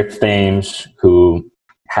there's Eric Thames who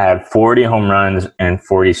had 40 home runs and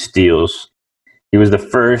 40 steals. He was the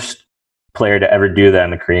first player to ever do that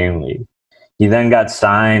in the Korean League. He then got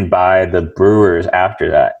signed by the Brewers after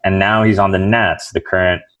that, and now he's on the Nats, the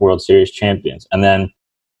current World Series champions. And then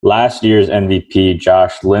last year's MVP,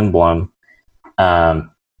 Josh Lindblom,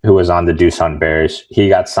 who was on the Doosan Bears, he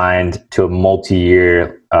got signed to a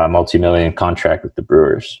multi-year, multi-million contract with the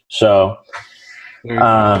Brewers. So,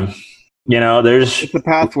 there's it's a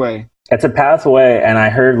pathway. It's a pathway, and I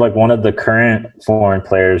heard like one of the current foreign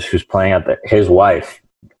players who's playing at his wife,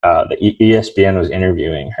 the ESPN was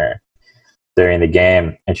interviewing her during the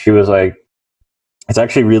game, and she was like, it's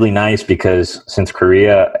actually really nice because since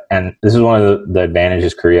Korea, and this is one of the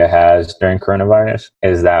advantages Korea has during coronavirus,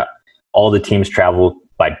 is that all the teams travel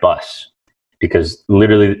by bus because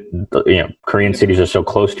literally, Korean cities are so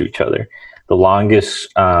close to each other. The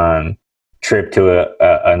longest trip to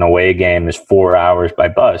an away game is 4 hours by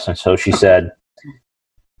bus. And so she said,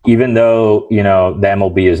 even though, the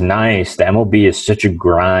MLB is nice, the MLB is such a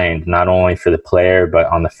grind, not only for the player, but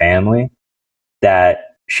on the family,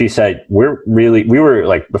 that she said, we were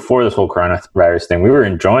like, before this whole coronavirus thing, we were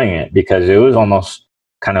enjoying it because it was almost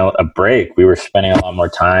kind of a break. We were spending a lot more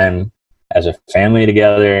time as a family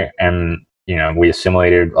together, and we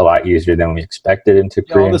assimilated a lot easier than we expected into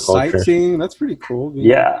Korean culture. All the sightseeing, that's pretty cool.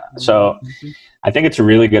 Yeah, so I think it's a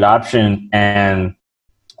really good option. And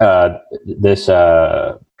this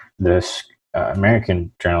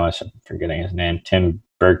American journalist, I'm forgetting his name, Tim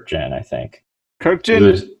Bergjen, I think.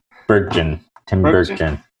 Bergjen. Tim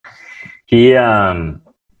Bergjen. He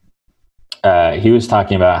was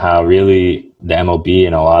talking about how really the MLB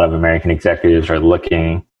and a lot of American executives are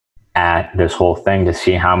looking at this whole thing to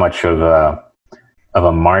see how much of a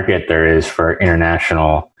market there is for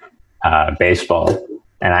international baseball.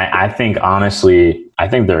 And I think, honestly,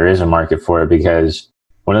 there is a market for it because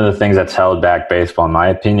one of the things that's held back baseball, in my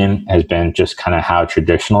opinion, has been just kind of how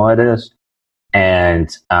traditional it is. And,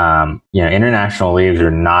 international leagues are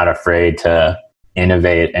not afraid to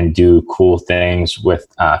innovate and do cool things with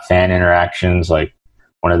fan interactions. Like,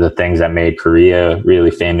 one of the things that made Korea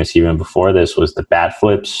really famous even before this was the bat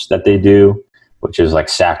flips that they do which is like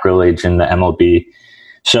sacrilege in the MLB.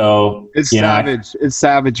 So It's you know, savage. It's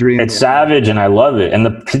savagery. it's savage, and I love it. And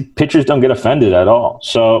the pitchers don't get offended at all.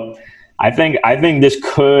 So I think this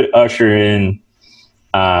could usher in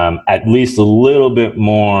at least a little bit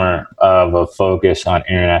more of a focus on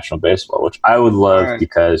international baseball, which I would love Right.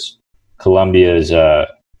 because Colombia's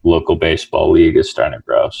local baseball league is starting to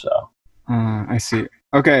grow. So I see.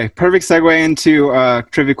 Okay, perfect segue into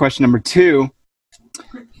trivia question number 2.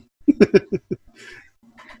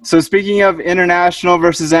 So speaking of international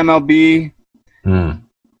versus MLB,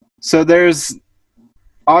 so there's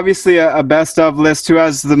obviously a best of list who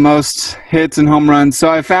has the most hits and home runs. So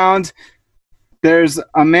I found there's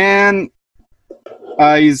a man,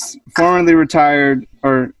 he's formerly retired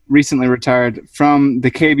or recently retired from the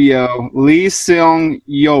KBO, Lee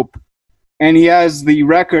Seong-yop, and he has the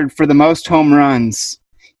record for the most home runs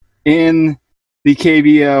in the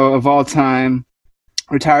KBO of all time,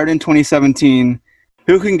 retired in 2017.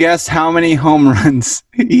 Who can guess how many home runs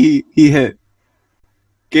he hit?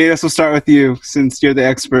 Gatos, we'll start with you since you're the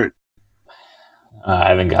expert. I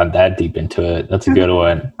haven't got that deep into it. That's a good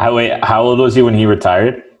one. How old was he when he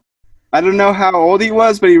retired? I don't know how old he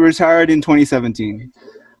was, but he retired in 2017.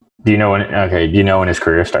 Do you know when? Okay, do you know when his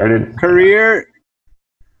career started? Career,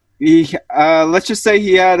 let's just say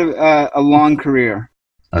he had a long career.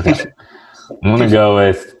 Okay, I'm gonna go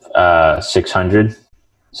with 600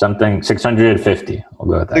 something, 650. I'll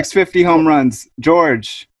go with that. 650 home runs.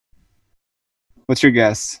 George, what's your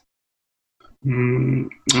guess? I'm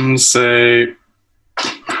gonna say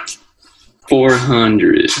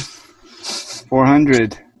 400.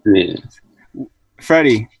 400. Yeah.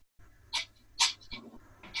 Freddie,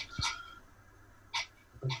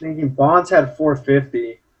 I'm thinking Bonds had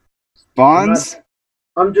 450. Bonds?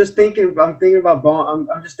 I'm thinking about Bond.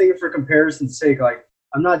 I'm just thinking for comparison's sake. Like,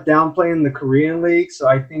 I'm not downplaying the Korean League, so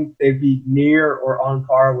I think they'd be near or on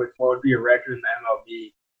par with what would be a record in the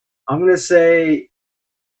MLB. I'm gonna say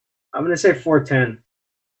 410.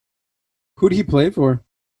 Who did he play for?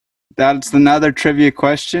 That's another trivia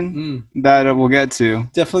question that we'll get to.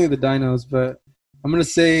 Definitely the Dinos, but I'm gonna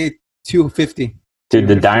say 250. Dude,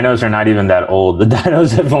 the Dinos are not even that old. The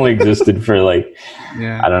Dinos have only existed for like,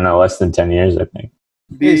 Yeah. I don't know, less than 10 years, I think.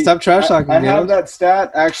 Hey, stop trash talking. I have Gatos. that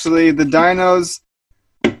stat. Actually, the Dinos.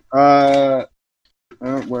 Where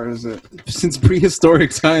is it? Since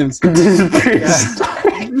prehistoric times. The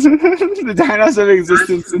Dinos have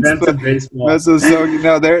existed since That's a the baseball. Mesozoic.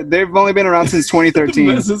 No, they've only been around since 2013.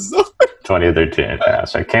 2013. Yeah,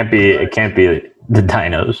 so it can't be the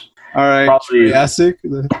Dinos. All right.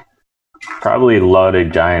 Probably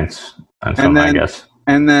loaded giants on some, I guess.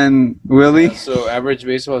 And then Willie. So average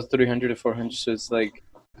baseball is 300 to 400, so it's like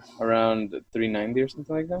around 390 or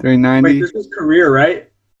something like that. 390. Wait, this is career, right?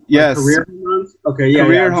 Yes. Like career home runs? Okay, yeah.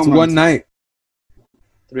 Career yeah. home It's runs. one night.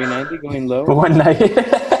 390 going low. One night.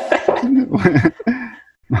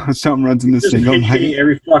 Most home runs in the Just single hitting night.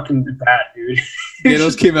 every fucking bat, dude.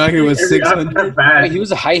 Gatos came out here with Every 600. other bat. Wait, he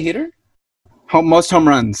was a high hitter. Most home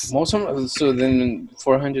runs. Most of them, so then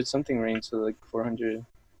 400 something range, so like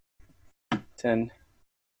 410.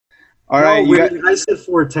 All right. No, wait, I said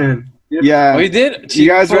 410. Yeah. Oh, you did? You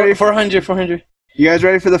guys ready? 400. You guys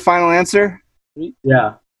ready for the final answer?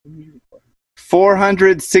 Yeah.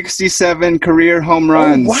 467 career home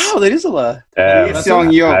runs. Oh, wow, that is a lot. Damn, Lee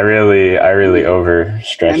Seong-yop. I really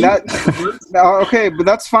overstretched. And that, no, okay, but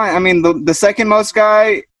that's fine. I mean, the second most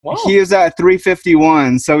guy, Wow. he is at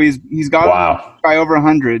 351, so he's got Wow. by over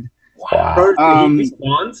 100. Wow. First, Um, he beat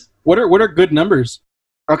Bonds? What are good numbers?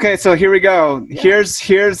 Okay, so here we go. Here's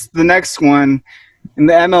the next one in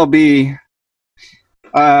the MLB.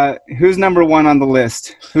 Who's number one on the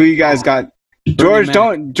list? Who you guys got? George,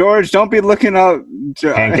 don't be looking up.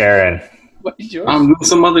 Hank Aaron. What is yours? I'm doing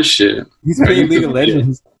some other shit. He's playing League of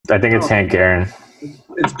Legends. I think it's Hank Aaron.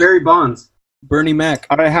 It's Barry Bonds. Bernie Mac.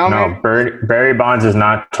 All right, how No, many? Barry Bonds is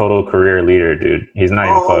not total career leader, dude. He's not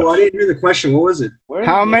even Oh, I close. didn't hear the question. What was it? Where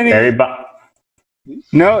How is it? many? Barry Bonds.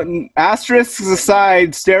 No, asterisks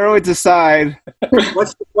aside, steroids aside.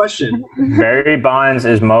 What's the question? Barry Bonds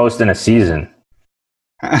is most in a season.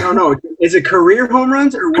 No. Is it career home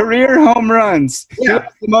runs or what? Career home runs. Yeah. Who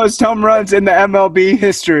has the most home runs in the MLB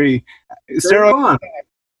history. Barry Steroid. Bonds.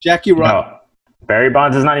 Jackie Robinson. No, Barry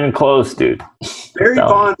Bonds is not even close, dude. Barry No.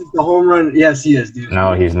 Bonds is the home run. Yes, he is, dude.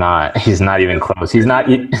 No, he's not. He's not even close. He's not.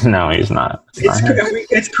 No, he's not.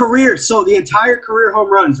 It's career. So the entire career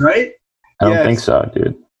home runs, right? I don't Yes. think so,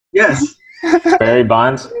 dude. Yes. Barry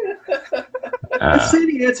Bonds. Say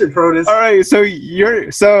the answer, Protus. All right,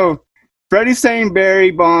 so Freddie's saying Barry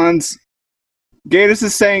Bonds. Gatus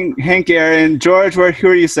is saying Hank Aaron. George, who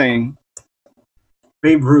are you saying?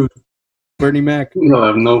 Babe Ruth. Bernie Mac. No, I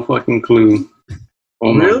have no fucking clue.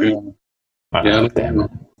 Oh my Really? god. Wow, Yeah. damn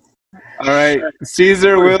it. All right,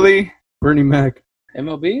 Caesar, Willie. Bernie Mac.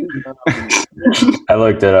 MLB? I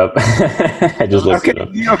looked it up. I just looked Okay,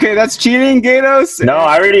 it up. okay, that's cheating, Gatos. No,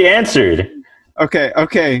 I already answered. Okay.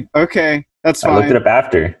 That's I looked it fine. up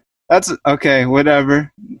after. That's okay.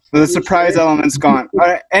 Whatever. The surprise element's gone. All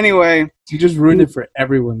right. Anyway, You just ruined it for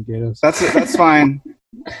everyone, Gatos. that's fine.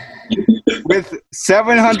 With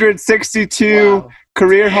 762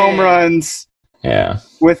 career home runs, Yeah.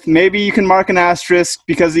 with maybe you can mark an asterisk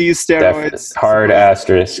because he used steroids. Hard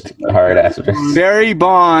asterisk. Hard asterisk. Barry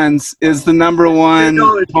Bonds is the number one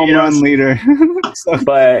home run leader. So,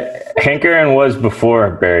 But Hank Aaron was before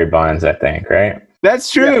Barry Bonds, I think, right?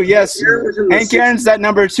 that's true. Yes. Aaron was in the Hank Aaron's at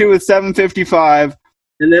number 2 with 755.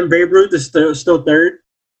 And then Babe Ruth is still third.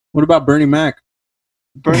 What about Bernie Mac?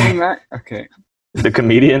 Bernie Mac. Okay. The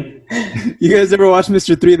comedian. You guys ever watch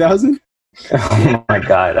Mr. 3000? Oh my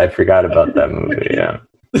god, I forgot about that movie. Yeah.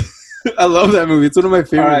 I love that movie. It's one of my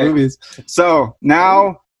favorite All right. movies. So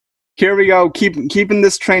now, here we go. Keeping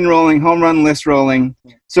this train rolling, home run list rolling.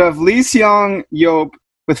 So if Lee Seong Yop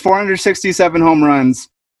with 467 home runs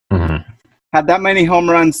Mhm. had that many home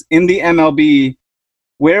runs in the MLB,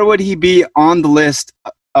 where would he be on the list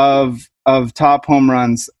of top home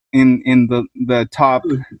runs in the top?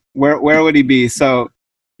 Where would he be? So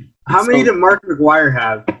How many did Mark McGuire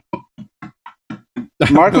have?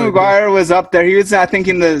 Mark McGuire was up there. He was, I think,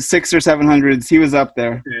 in the 600 or 700s. He was up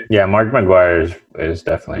there. Yeah, Mark McGuire is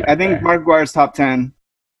definitely. I up think there. Mark McGuire's top 10.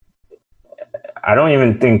 I don't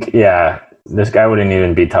even think. Yeah, this guy wouldn't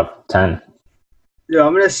even be top 10. Yeah,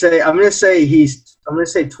 I'm gonna say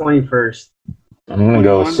 21st. I'm gonna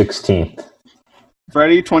go 21? 16th.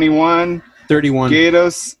 Freddie 21. 31.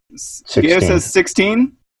 Gatos 16. says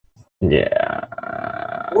 16. Yeah.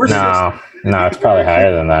 Or No, it's probably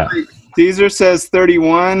higher than that. Caesar says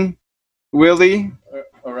 31. Willie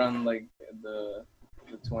Around like the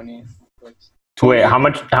 20th. Wait, how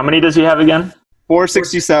many does he have again?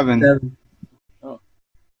 467.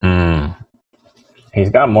 He's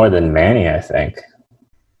got more than Manny, I think.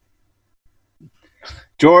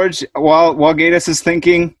 George, while Gatos is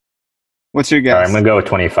thinking, what's your All guess? right, I'm gonna go with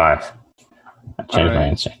 25. I changed All my right.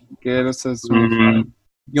 answer. Gatos says 25.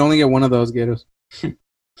 You only get one of those, Gatos.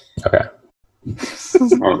 Okay.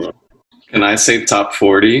 Can I say top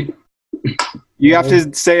 40? You have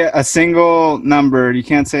to say a single number. You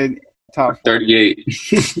can't say top 38.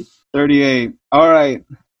 38. All right.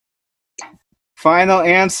 Final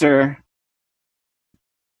answer.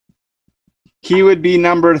 He would be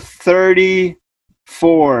number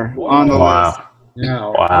 34 on the list. Wow. Yeah.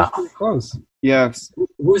 Wow. Pretty close. Yes.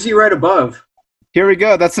 Who's he right above? Here we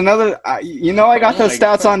go. That's another. I got those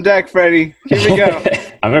stats on deck, Freddie. Here we go.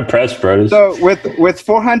 I'm impressed, bro. So with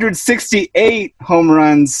 468 home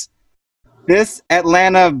runs, this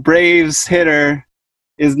Atlanta Braves hitter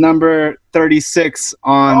is number 36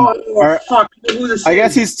 on. or- Fuck. Who's I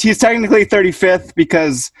guess he's technically 35th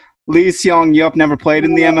because Lee Seong Yup never played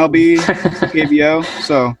in the MLB KBO.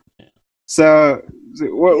 So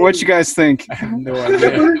what you guys think? I have no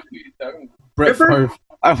idea. Brett Chipper? Favre.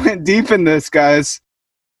 I went deep in this, guys.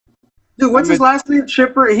 Dude, what's his last name?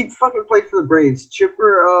 Chipper. He fucking played for the Braves.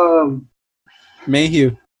 Chipper.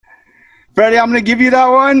 Mayhew. Freddie, I'm gonna give you that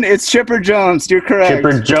one. It's Chipper Jones. You're correct.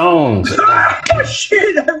 Chipper Jones. Oh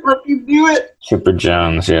shit! I fucking knew it. Chipper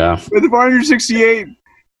Jones, yeah. With 468,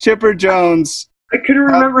 Chipper Jones. I couldn't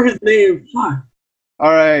remember his name. Fuck.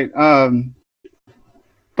 All right.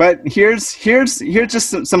 But here's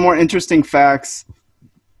just some more interesting facts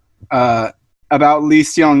about Lee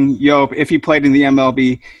Seong Yop if he played in the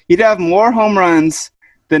MLB. He'd have more home runs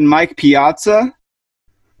than Mike Piazza.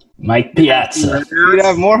 Mike Piazza. He'd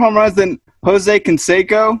have more home runs than Jose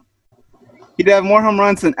Canseco. He'd have more home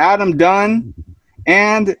runs than Adam Dunn,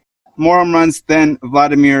 and more home runs than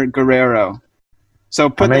Vladimir Guerrero. So How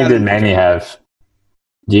put many that did Manny have?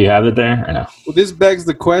 Do you have it there or no? Well, this begs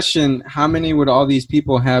the question: how many would all these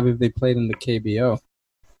people have if they played in the KBO?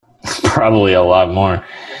 Probably a lot more.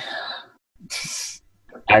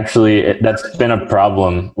 Actually, that's been a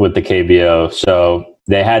problem with the KBO. So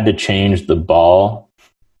they had to change the ball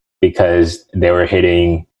because they were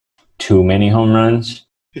hitting too many home runs.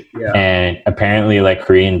 Yeah. And apparently, like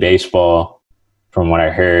Korean baseball, from what I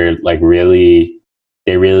heard, they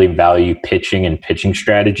really value pitching and pitching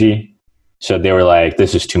strategy. So they were like,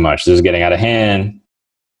 this is too much. This is getting out of hand.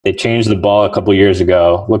 They changed the ball a couple years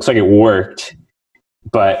ago. Looks like it worked.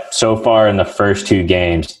 But so far in the first two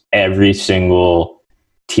games, every single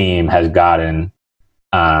team has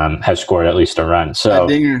scored at least a run. a So,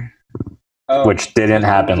 dinger. which didn't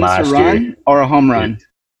happen Just last a run year. or a home run?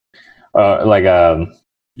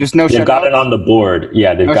 Just no they've got shutouts? it on the board.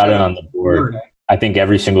 Yeah, they've No got it shutout. on the board. I think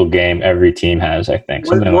every single game, every team has. I think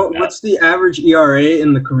something like that. What's the average ERA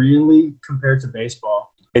in the Korean League compared to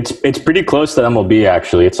baseball? It's pretty close to MLB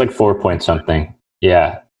actually. It's like 4 point something.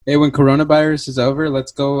 Yeah, Hey, when coronavirus is over,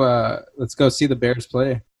 let's go see the Bears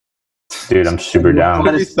play. dude, I'm super down.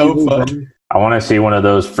 That'd be so fun. I want to see one of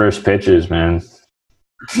those first pitches, man.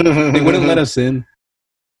 They wouldn't let us in.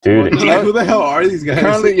 Dude, Who the hell are these guys?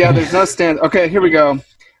 Currently, yeah, there's no stand. Okay, here we go.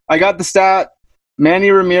 I got the stat.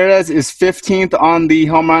 Manny Ramirez is 15th on the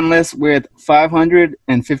home run list with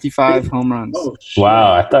 555 home runs. Oh, shit.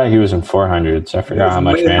 wow, I thought he was in 400s. I forgot That's how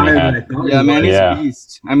much way Manny higher had. than I thought Yeah, he Manny's was. Yeah. a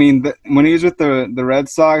beast. I mean, when he was with the Red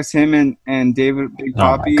Sox, him and David Big Oh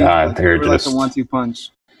my Papi, God, they they're were like just- the 1-2 punch.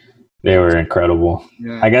 They were incredible.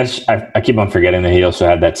 Yeah. I guess I keep on forgetting that he also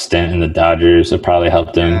had that stint in the Dodgers that probably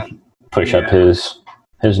helped him Yeah. push up Yeah. his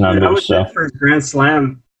Dude, I numbers. was So there for his Grand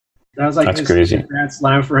Slam. That was like That's his crazy. Grand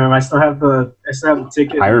Slam for him. I still have the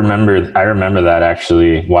ticket. I remember that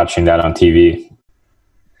actually watching that on TV.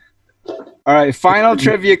 All right, final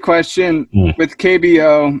trivia question Mm. with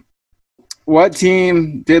KBO. What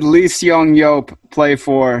team did Lee Seong Yop play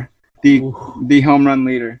for? The home run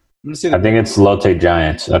leader. I'm gonna see I the think it's Lotte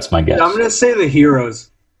Giants. That's my guess. I'm gonna say the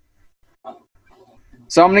Heroes.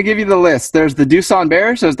 So I'm going to give you the list. There's the Doosan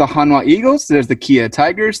Bears, there's the Hanwha Eagles, there's the Kia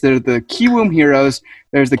Tigers, there's the Kiwoom Heroes,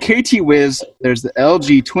 there's the KT Wiz, there's the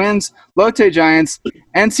LG Twins, Lotte Giants,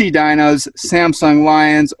 NC Dinos, Samsung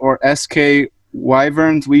Lions, or SK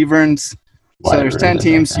Wyverns. So there's 10 Wyverns,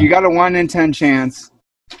 teams. okay. You got a 1 in 10 chance.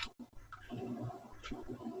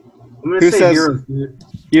 I'm gonna Who say says- Heroes. Dude.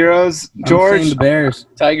 Heroes, I'm saying George, the Bears.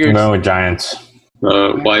 I'm Tigers. going with Giants.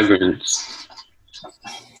 Wyverns.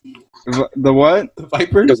 the what? The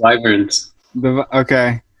Vipers. The Wyverns.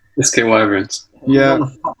 Okay. SK Wyverns. Yeah. He's on the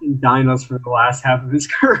fucking Dinos for the last half of his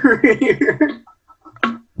career.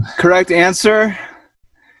 Correct answer.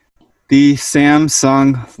 The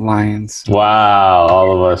Samsung Lions. Wow,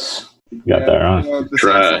 all of us got that wrong. So the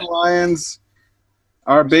Trash. Samsung Lions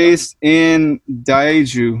are based in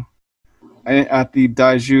Daeju, at the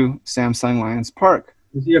Daeju Samsung Lions Park.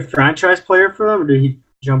 Was he a franchise player for them, or did he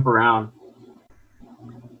jump around?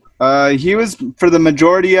 He was for the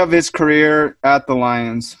majority of his career at the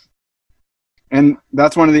Lions, and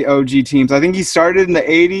that's one of the OG teams. I think he started in the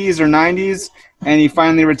 80s or 90s, and he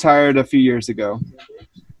finally retired a few years ago.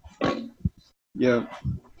 Yeah.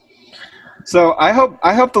 So I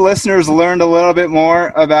hope the listeners learned a little bit more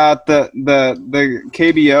about the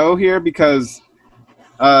KBO here, because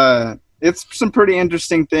it's some pretty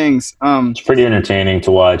interesting things. It's pretty entertaining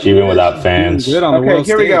to watch, even without fans. Good on the Okay, world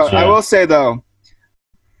here we go. stage. Yeah. I will say though,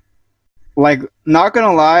 like, not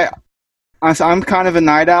gonna lie, I'm kind of a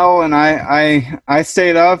night owl, and I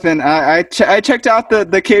stayed up and I checked out the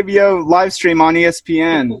KBO live stream on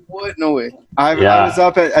ESPN. What? No way. I Yeah. was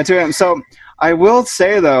up at 2 a.m. So I will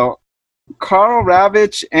say though, Carl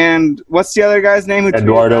Ravitch and what's the other guy's name?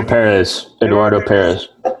 Eduardo Perez.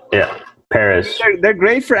 Yeah, Perez. They're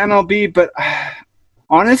great for MLB, but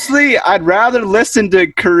honestly, I'd rather listen to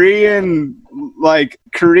Korean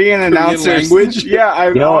announcers. language? Yeah, I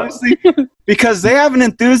You know what? honestly, because they have an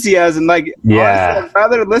enthusiasm. Like, Yeah. honestly, I'd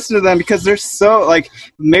rather listen to them because they're so, like,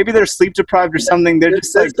 maybe they're sleep deprived or something. They're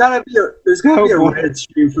just There's like, gotta be a Reddit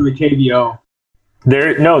stream for the KBO.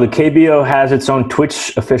 The KBO has its own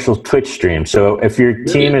official Twitch stream. So if your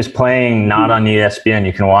team is playing not on ESPN,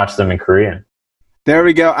 you can watch them in Korean. there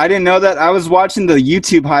we go. I didn't know that. I was watching the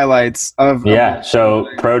YouTube highlights of Yeah. So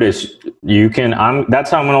Protus, you can.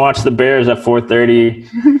 That's how I'm going to watch the Bears at 4:30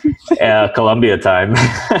 Columbia time.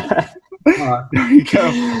 there you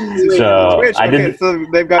go. So Twitch, I okay, did. so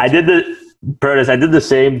they've got I did the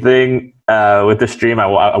same thing with the stream. I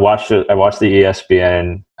watched the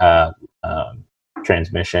ESPN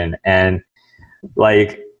transmission, and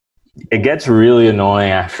like, it gets really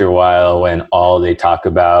annoying after a while when all they talk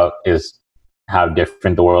about is how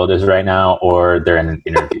different the world is right now, or they're in an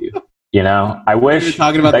interview. You know, I You're wish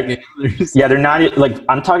talking about like, the Gamblers. yeah, they're not like,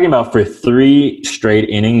 I'm talking about for 3 straight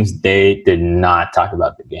innings, they did not talk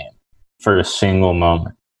about the game for a single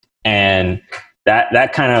moment. And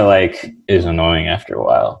that kind of like is annoying after a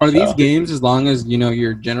while. Are these So, games as long as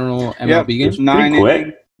your general MLB games? it's pretty quick.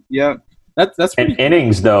 innings. Yep. That's And pretty.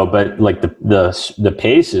 innings though, but like the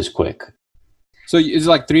pace is quick. So is it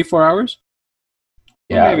like 3-4 hours?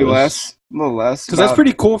 Yeah, Maybe it was- less. A little less. Because that's about-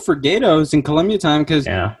 pretty cool for Gatos in Columbia time. Because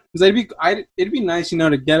Yeah. it'd be nice,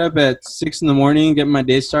 to get up at 6 a.m, get my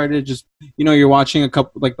day started. Just you're watching a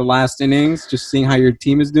couple like the last innings, just seeing how your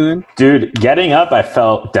team is doing. Dude, getting up, I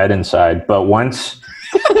felt dead inside. But once,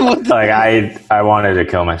 like, I wanted to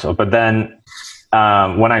kill myself. But then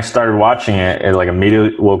when I started watching it, it like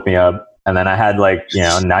immediately woke me up. And then I had like,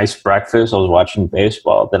 a nice breakfast. I was watching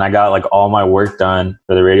baseball. Then I got like all my work done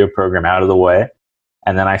for the radio program out of the way.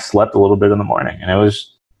 And then I slept a little bit in the morning. And I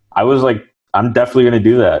was like, I'm definitely going to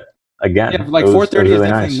do that again. Yeah, like 4:30 is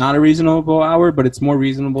definitely not a reasonable hour, but it's more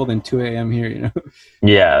reasonable than 2 a.m. here,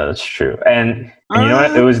 Yeah, that's true. And you know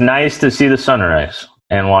what? It was nice to see the sunrise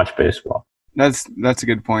and watch baseball. That's a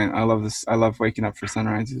good point. I love this. I love waking up for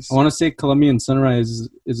sunrises. I want to say Colombian sunrise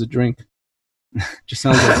is a drink. Just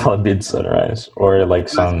sounds like Colombian sunrise or like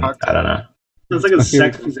some, I don't know. It's like a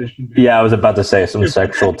sex position. Yeah, I was about to say some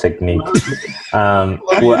sexual technique.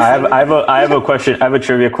 Well, I have a question. I have a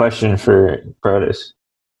trivia question for Protus.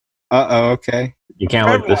 Okay. You can't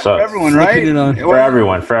look this up. For everyone, right? For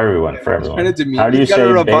everyone. How do you say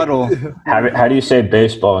rebuttal? How do you say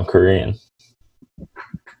baseball in Korean?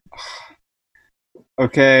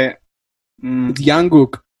 Okay. It's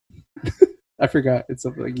Yangguk. I forgot. It's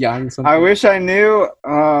something like Yang something. I wish I knew,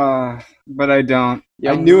 but I don't.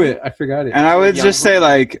 I knew it. I forgot it. And I would just say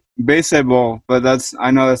like baseball, but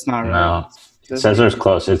I know that's not right. No. Cesar's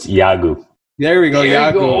close. It's Yagu. There we go. There you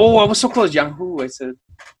Yagu. go. Oh, I was so close. Yahoo! I said.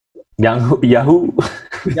 Yahoo. Yahoo!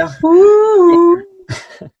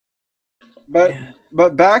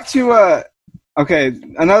 But back to okay,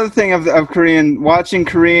 another thing of Korean, watching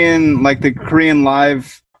Korean, like the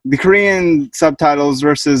Korean subtitles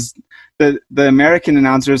versus the American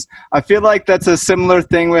announcers. I feel like that's a similar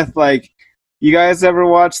thing with like, you guys ever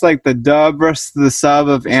watch like the dub versus the sub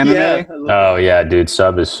of anime? Yeah, Oh yeah, dude,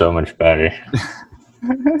 sub is so much better.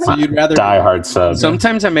 So you'd rather Die hard sub.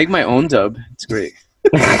 Sometimes I make my own dub. It's great.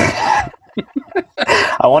 I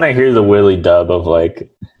want to hear the Willy dub of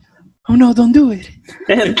like. Oh no! Don't do it.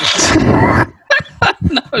 No,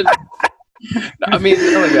 I mean,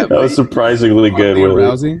 that was surprisingly good. Willy.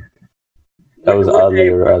 arousing. That was oddly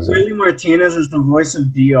arousing. Willie Martinez is the voice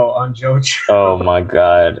of Dio on JoJo. Oh my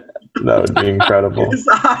god, that would be incredible.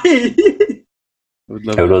 It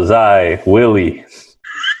was I, Willie.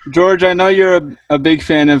 George, I know you're a big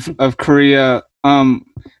fan of Korea.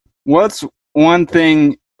 What's one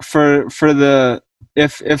thing for the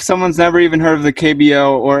if someone's never even heard of the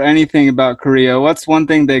KBO or anything about Korea, what's one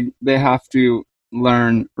thing they have to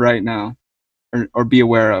learn right now or be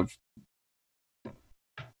aware of?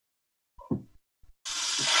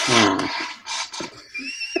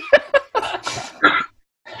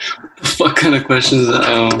 What kind of questions?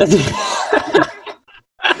 I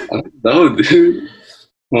don't know, dude.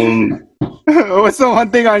 What's the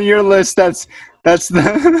one thing on your list that's the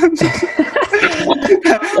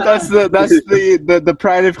the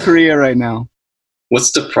pride of Korea right now?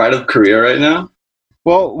 What's the pride of Korea right now?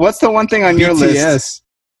 Well, what's the one thing on your list?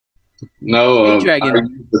 No, Dragon.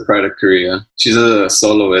 IU's the pride of Korea. She's a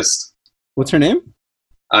soloist. What's her name?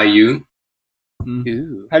 IU.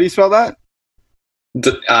 Ooh. How do you spell that?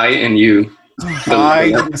 The I and U.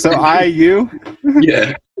 IU?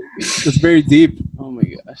 Yeah. It's very deep. Oh my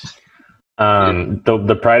gosh.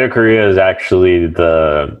 The pride of Korea is actually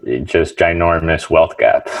the just ginormous wealth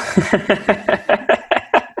gap.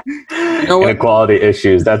 You know what? Inequality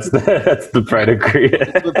issues. That's the pride of Korea.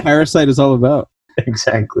 That's what Parasite is all about.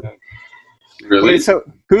 Exactly. Really? Wait, so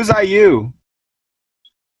who's IU?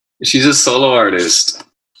 She's a solo artist.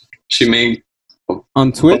 She made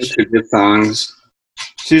On Twitch? good songs.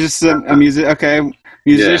 She's just a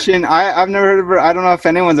musician. I've never heard of her. I don't know if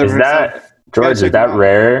anyone's ever heard of her. George, is that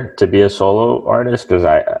rare to be a solo artist? Because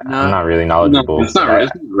I'm not really knowledgeable. No, it's not rare.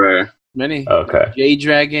 It's rare. Many. Okay. J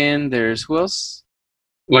Dragon. There's who else?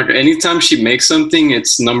 Like anytime she makes something,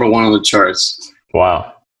 it's number one on the charts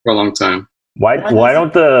Wow. for a long time. Why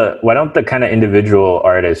don't the kind of individual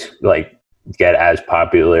artists like get as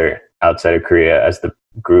popular outside of Korea as the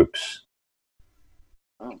groups?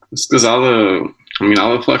 It's because all the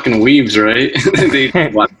fucking weebs, right? They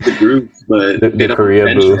watch the groups, but The they don't Korea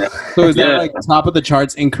mention boo. it. So is that Yeah. like top of the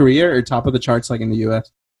charts in Korea or top of the charts like in the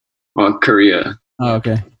US? Korea. Oh,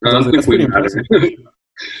 okay. I don't think That's we pretty matter. impressive.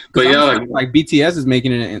 But yeah, like BTS is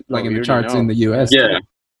making it in we the already charts know. in the US.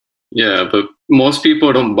 yeah, but most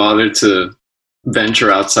people don't bother to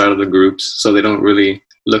venture outside of the groups, so they don't really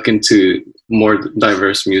look into more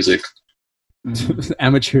diverse music.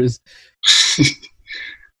 Amateurs.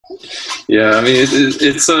 Yeah, I mean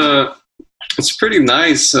it's pretty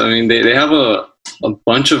nice. I mean they have a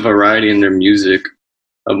bunch of variety in their music,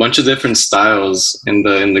 a bunch of different styles in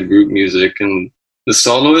the group music, and the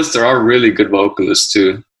soloists there are really good vocalists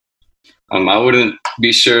too. I wouldn't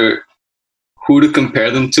be sure who to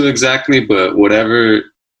compare them to exactly, but whatever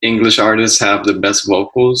English artists have the best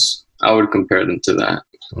vocals, I would compare them to that.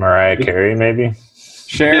 Mariah Carey, maybe.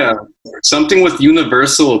 Share. Yeah, something with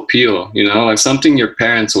universal appeal, you know, like something your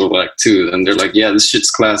parents would like too. And they're like, yeah, this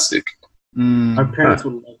shit's classic. My Mm. parents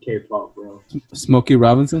would love K-pop, bro. Smokey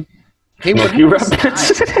Robinson. Hey, what You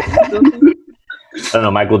happened? I don't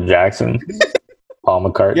know, Michael Jackson, Paul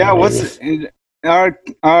McCartney. Yeah, maybe.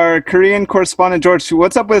 our Korean correspondent George?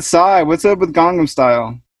 What's up with Psy? What's up with Gangnam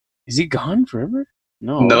Style? Is he gone forever?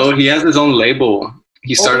 No, he has his own label.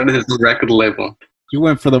 He started his record label. He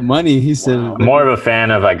went for the money. He said, I'm more of a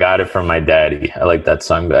fan of "I Got It From My Daddy." I like that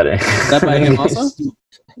song better. "That by him also."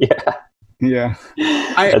 Yeah, Yeah.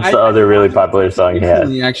 that's the other really popular song he had.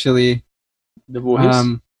 Actually, The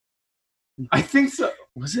Voice. I think so.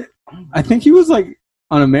 Was it? I think he was like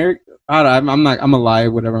on American. I'm not. I'm a lie.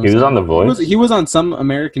 Whatever. I'm He was saying. on The Voice. He was on some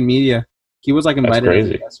American media. He was like invited as a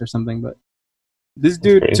crazy. guest or something. But this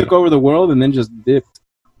dude crazy. took over the world and then just dipped.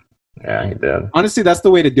 Yeah, he did. Honestly, that's the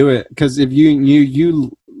way to do it. Because if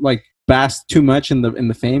you like bask too much in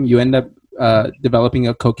the fame, you end up developing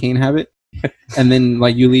a cocaine habit, and then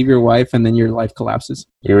like you leave your wife, and then your life collapses.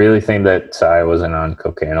 You really think that Psy wasn't on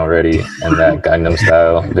cocaine already in that Gangnam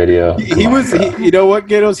Style video? He was. You know what,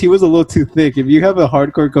 Gatos? He was a little too thick. If you have a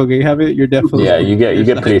hardcore cocaine habit, you're definitely. Yeah, you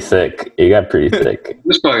get pretty thick. You got pretty thick. He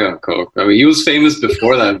was probably on coke. I mean, he was famous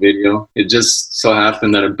before that video. It just so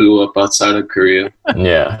happened that it blew up outside of Korea.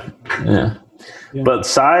 Yeah. Yeah. But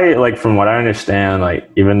Psy, like from what I understand, like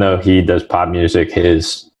even though he does pop music,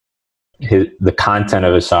 the content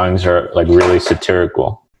of his songs are like really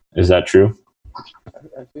satirical. Is that true?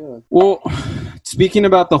 I feel like Well, speaking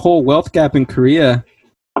about the whole wealth gap in Korea,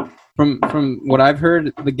 from what I've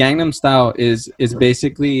heard, the Gangnam Style is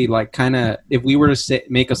basically like kind of if we were to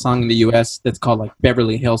make a song in the U.S. that's called like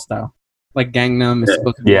Beverly Hills Style, like Gangnam is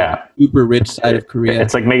supposed to be Yeah. the super rich side of Korea.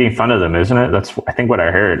 It's like making fun of them, isn't it? That's I think what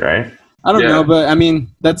I heard, right? I don't Yeah. know, but I mean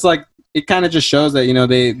that's like it kind of just shows that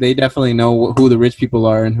they definitely know who the rich people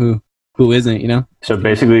are and who isn't, you know. So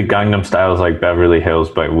basically, Gangnam Style is like Beverly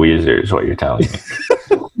Hills by Weezer, is what you're telling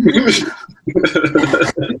me.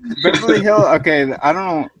 Beverly Hills. Okay, I don't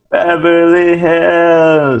know. Beverly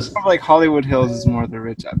Hills. Like Hollywood Hills is more the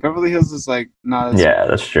rich. Beverly Hills is like not as. Yeah,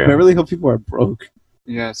 that's true. Beverly Hills people are broke.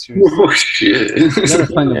 Yeah, seriously. Oh shit! You gotta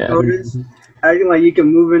find Yeah. the Acting like you can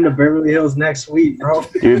move into Beverly Hills next week, bro.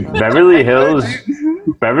 Dude, Beverly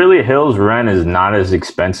Hills rent is not as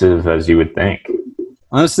expensive as you would think.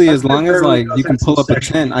 Honestly, as long as like you can pull up a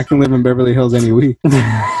Section. tent, I can live in Beverly Hills any week.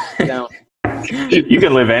 down. You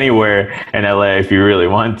can live anywhere in LA if you really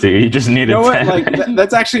want to. You just need You know a what? tent. Like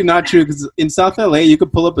that's actually not true because in South LA, you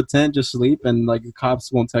could pull up a tent, just sleep, and like the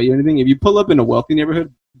cops won't tell you anything. If you pull up in a wealthy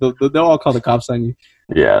neighborhood, they'll all call the cops on you.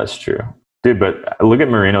 Yeah, that's true. Dude, but look at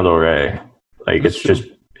Marina Del Rey. Like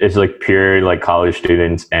it's like pure like college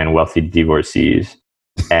students and wealthy divorcees,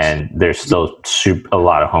 and there's still a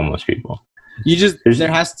lot of homeless people.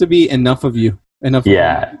 There has to be enough of you. Enough.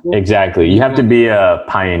 Yeah, of you. exactly. You have to be a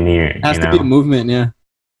pioneer. It has you to know? be a movement. Yeah.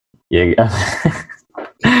 Yeah.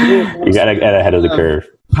 You gotta get ahead of the curve.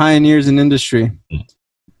 Pioneers in industry.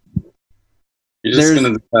 You're just There's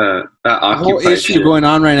gonna that A whole occupy issue shit. going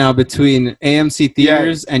on right now between AMC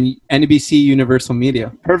Theaters and NBC Universal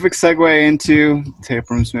Media. Perfect segue into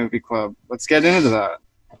Tapeworms Movie Club. Let's get into that.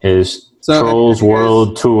 Is So- Trolls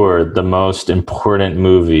World Tour the most important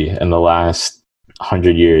movie in the last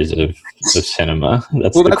 100 years of cinema?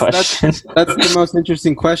 That's Well, the that's- question. That's the most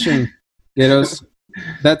interesting question, Gatos.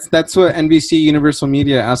 That's what NBC Universal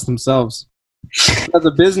Media asked themselves. As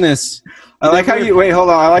a business, I like how you wait. Hold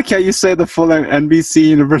on. I like how you say the full name NBC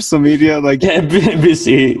Universal Media. Like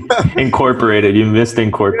NBC Incorporated. You missed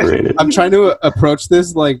Incorporated. I'm trying to approach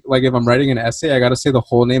this like if I'm writing an essay, I got to say the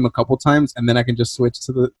whole name a couple times, and then I can just switch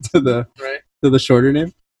to the shorter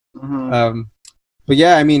name. But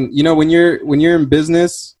yeah, I mean, you know, when you're in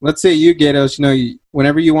business, let's say you, Gatos, you know,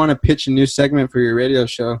 whenever you want to pitch a new segment for your radio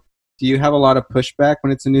show, do you have a lot of pushback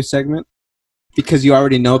when it's a new segment because you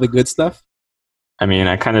already know the good stuff? I mean,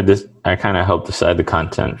 I kind of help decide the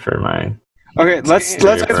content for mine. okay, let's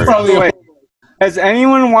Very get hard. out of the way. Has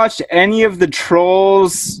anyone watched any of the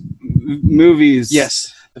Trolls movies?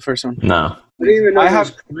 Yes, the first one. No. I didn't even know I there have-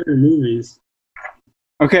 was Korean movies.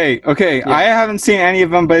 Okay. I haven't seen any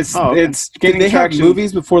of them, but it's Oh, okay. it's Did gaining they have traction.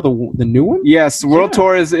 movies before the new one? Yes, World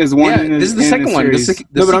Tour is one. Yeah, in this is the in second one. This series. is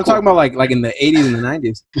the No, but I'm sequel. talking about like in the 80s and the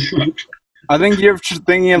 90s. I think you're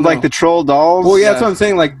thinking of No. like the Troll dolls. Well, yeah, that's what I'm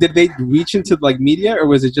saying. Like, did they reach into like media, or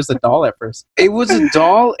was it just a doll at first? It was a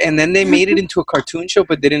doll, and then they made it into a cartoon show,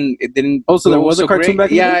 but it didn't. Oh, so there go was a cartoon great.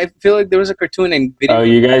 back in the Yeah, day? I feel like there was a cartoon and video. Oh,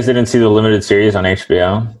 you guys didn't see the limited series on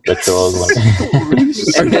HBO? The Trolls.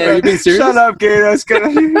 Are you being serious? Shut up, Gatos.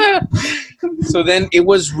 So then it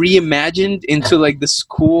was reimagined into like this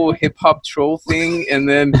cool hip hop troll thing, and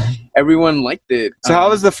then everyone liked it. So how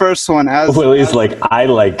was the first one? Willie's like, I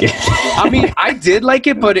like it. I mean, I did like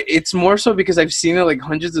it, but it's more so because I've seen it like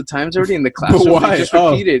hundreds of times already in the classroom. Why? They just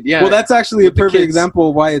Oh. repeated. Yeah. Well, that's actually a With the perfect kids. example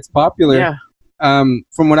of why it's popular. Yeah.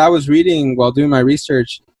 From what I was reading while doing my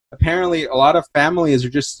research, apparently a lot of families are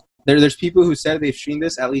just there's people who said they've streamed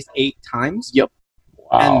this at least 8 times. Yep.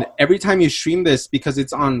 And every time you stream this, because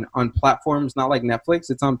it's on platforms not like Netflix,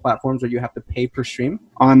 it's on platforms where you have to pay per stream.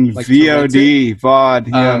 On Like to rent VOD, VOD.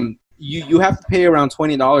 Yeah. You have to pay around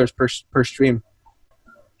 $20 per stream,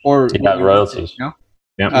 or You got royalties. You know?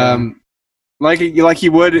 Yeah. like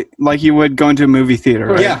you would go into a movie theater.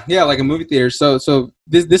 Right? Yeah, like a movie theater. So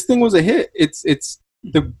this thing was a hit. It's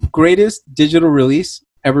the greatest digital release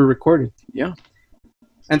ever recorded. Yeah.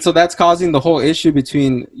 And so that's causing the whole issue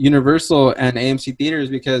between Universal and AMC theaters,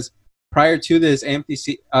 because prior to this,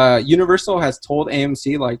 Universal has told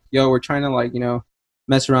AMC like, "Yo, we're trying to like, you know,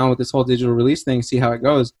 mess around with this whole digital release thing, see how it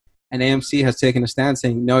goes." And AMC has taken a stand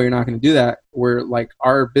saying, "No, you're not going to do that. We're like,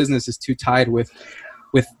 our business is too tied with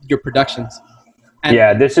your productions." And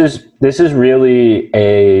yeah, this is really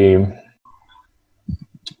a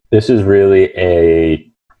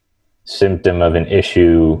symptom of an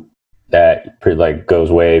issue that like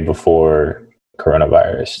goes way before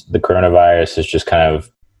coronavirus. The coronavirus has just kind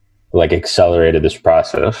of like accelerated this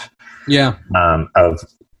process. Yeah. Of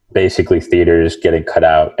basically theaters getting cut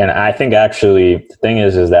out. And I think actually the thing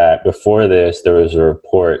is that before this, there was a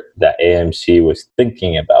report that AMC was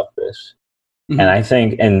thinking about this. Mhm. And I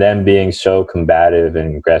think in them being so combative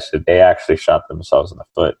and aggressive, they actually shot themselves in the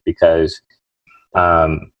foot, because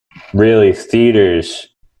really theaters,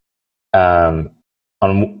 on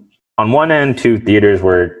one end, too, theaters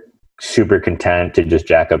were super content to just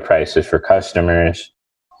jack up prices for customers.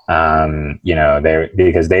 You know,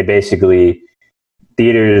 because they basically,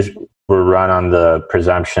 theaters were run on the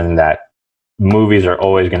presumption that movies are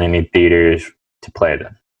always going to need theaters to play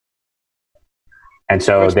them. And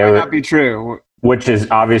so Which might not be true. which is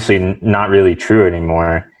obviously not really true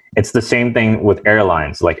anymore. It's the same thing with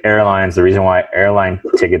airlines. Like airlines, the reason why airline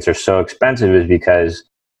tickets are so expensive is because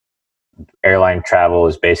airline travel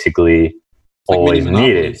is basically like always mini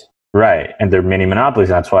needed. monopolies. Right. And they're mini monopolies.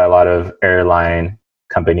 And that's why a lot of airline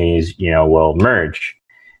companies, you know, will merge.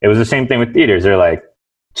 It was the same thing with theaters. They're like,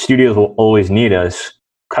 studios will always need us.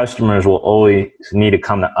 Customers will always need to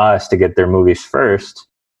come to us to get their movies first.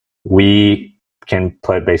 We can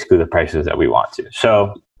put basically the prices that we want to.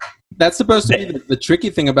 So That's supposed to be the tricky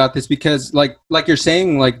thing about this, because like you're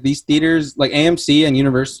saying, like these theaters, like AMC and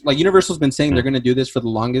Universal, like Universal's been saying they're going to do this for the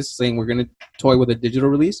longest, saying we're going to toy with a digital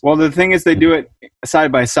release. Well, the thing is, they do it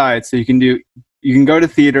side by side, so you can go to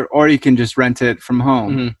theater or you can just rent it from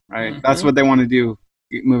home, Mhm. right? That's what they want to do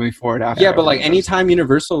moving forward after. Yeah, but like anytime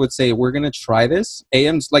Universal would say we're gonna try this,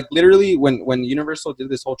 AMC, like literally when Universal did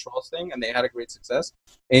this whole Trolls thing and they had a great success,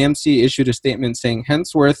 AMC issued a statement saying,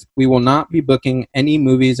 henceforth we will not be booking any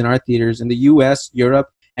movies in our theaters in the US, Europe,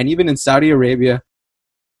 and even in Saudi Arabia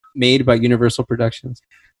made by Universal Productions.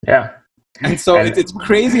 yeah. And so And- it's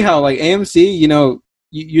crazy how like AMC, you know,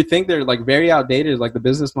 you think they're like very outdated, like the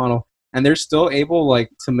business model, and they're still able like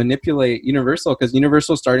to manipulate Universal, because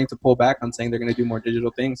Universal is starting to pull back on saying they're going to do more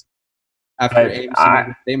digital things after But AMC made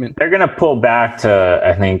a statement. They're going to pull back to,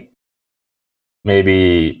 I think,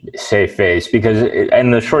 maybe save face, because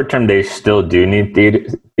in the short term, they still do need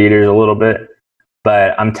theaters a little bit.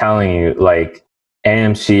 But I'm telling you, like,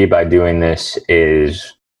 AMC by doing this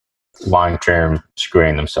is long term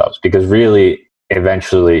screwing themselves, because really,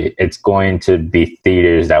 eventually, it's going to be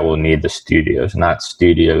theaters that will need the studios, not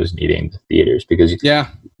studios needing the theaters. Because Yeah.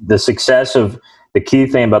 the key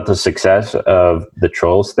thing about the success of the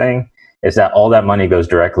Trolls thing is that all that money goes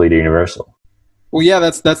directly to Universal. Well, yeah,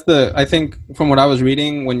 that's the, I think from what I was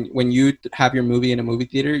reading, when you have your movie in a movie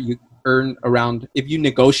theater, you earn around, if you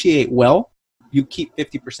negotiate well, you keep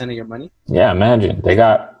 50% of your money. Yeah, imagine. They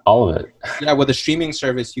got all of it. Yeah, with a streaming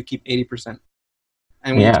service, you keep 80%.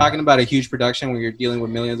 And when Yeah. you're talking about a huge production where you're dealing with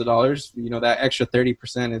millions of dollars, you know, that extra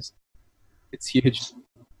 30% it's huge.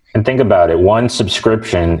 And think about it. One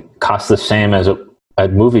subscription costs the same as a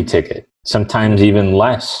movie ticket, sometimes even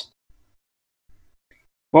less.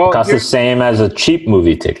 Well, It costs the same as a cheap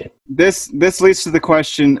movie ticket. this leads to the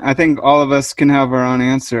question. I think all of us can have our own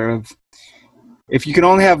answer of, if you can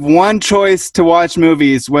only have one choice to watch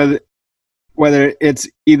movies, whether it's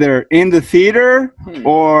either in the theater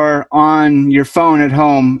or on your phone at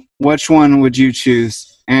home, which one would you choose?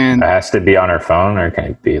 And It has to be on our phone, or can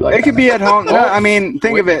it be like it could be at home. No, I mean,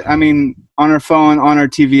 think of it. I mean, on our phone, on our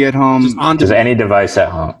TV at home, Just on just any device at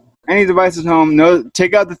home? any device at home. No,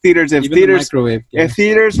 take out the theaters. If Even the theaters, microwave. yeah. if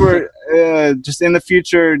theaters were just in the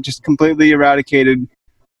future, just completely eradicated,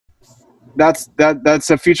 that's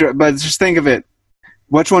a future. But just think of it.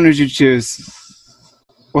 Which one would you choose?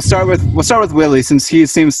 We'll start with Willie, since he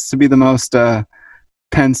seems to be the most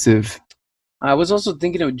pensive. I was also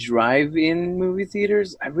thinking of drive-in movie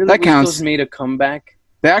theaters. I really That wish counts. those made a comeback.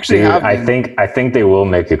 They actually Dude, have. I think they will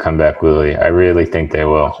make a comeback, Willie. I really think they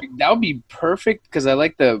will. That would be perfect because I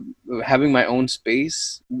like having my own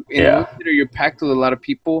space. In Yeah. a movie theater, you're packed with a lot of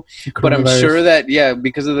people, but I'm sure that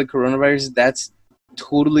because of the coronavirus, that's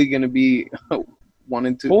totally gonna be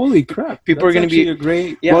wanting to. Holy crap! People are That's gonna be- actually a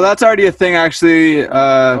great. Yeah. Well, that's already a thing. Actually,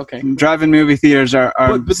 Okay. drive-in movie theaters are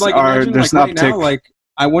But like, imagine, there's like, an right uptick. now, like,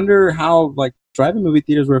 I wonder how like drive-in movie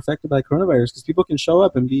theaters were affected by coronavirus because people can show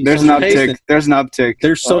up and be. There's an socially uptick. distant. There's an uptick.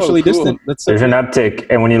 They're socially cool. distant. That's so There's an uptick,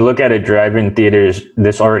 and when you look at it, drive-in theaters,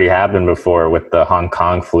 this already happened before with the Hong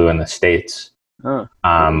Kong flu in the States. Huh.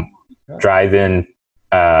 Drive-in,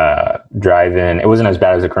 it wasn't as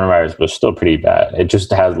bad as the coronavirus, but still pretty bad. It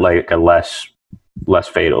just has like a less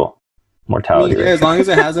fatal I mortality mean, rate. as long as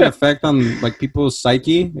it has an effect on like people's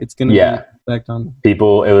psyche, it's gonna Yeah. be effect on.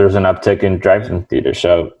 People, it was an uptick in drive-in theaters,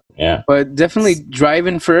 so yeah. But definitely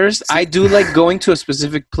drive-in first. I do like going to a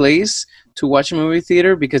specific place to watch a movie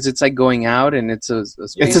theater because it's like going out and it's a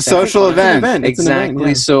space It's a that- social It's an event. event. It's an Exactly.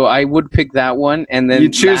 event, yeah. So I would pick that one, and then You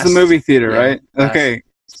choose the last- movie theater, yeah, right? last.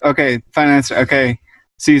 Okay. Final answer. Okay,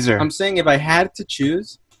 Caesar. I'm saying if I had to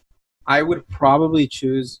choose, I would probably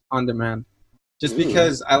choose on demand, just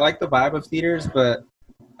because I like the vibe of theaters, but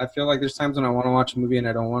I feel like there's times when I want to watch a movie and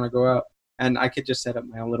I don't want to go out, and I could just set up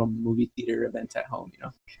my own little movie theater event at home,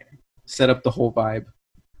 set up the whole vibe.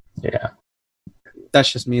 Yeah.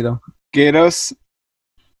 That's just me though. Gatos.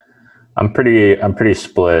 I'm pretty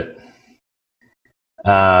split.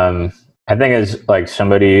 I think as like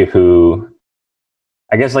somebody who,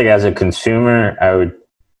 I guess like as a consumer, I would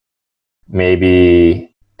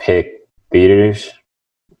maybe pick theaters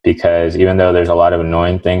because even though there's a lot of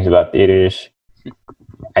annoying things about theaters,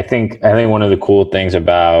 I think one of the cool things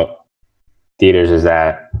about theaters is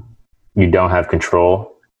that you don't have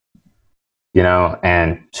control,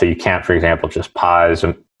 and so you can't, for example, just pause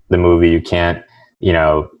the movie. You can't,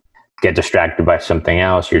 get distracted by something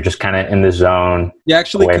else. You're just kind of in the zone, You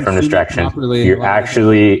actually away from consume it distraction. properly. You're Like,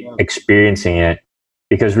 actually experiencing it,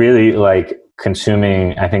 because really, like,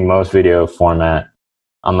 consuming, I think most video format,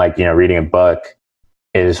 unlike reading a book,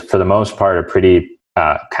 is for the most part a pretty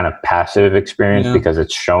kind of passive experience because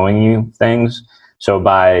it's showing you things. So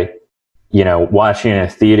by watching in a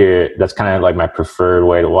theater, that's kind of like my preferred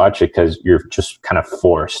way to watch it, because you're just kind of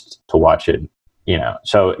forced to watch it.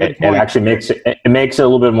 So it actually makes it makes it a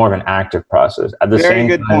little bit more of an active process. At the Very same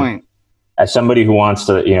good time, point. as somebody who wants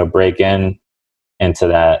to break into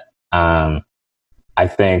that, I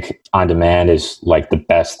think on demand is like the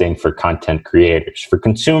best thing for content creators. For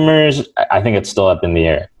consumers, I think it's still up in the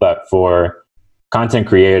air, but for content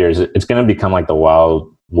creators, it's going to become like the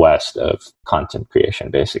wild west of content creation,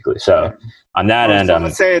 basically. So on that end,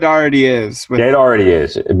 let's say it already is. it already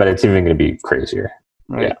is, but it's even going to be crazier.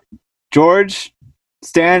 Right. Yeah. George,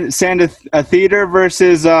 stand a theater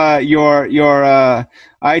versus your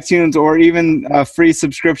iTunes or even a free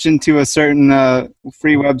subscription to a certain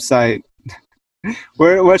free website.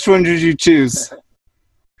 Which one did you choose?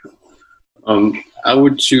 I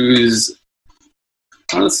would choose,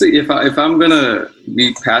 honestly, if I'm gonna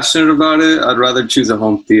be passionate about it, I'd rather choose a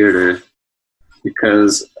home theater,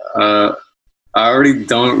 because I already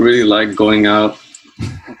don't really like going out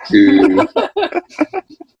to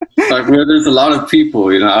like where there's a lot of people.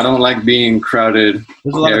 I don't like being in crowded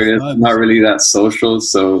There's a lot areas. of I'm not really that social,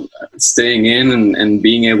 so staying in and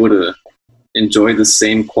being able to enjoy the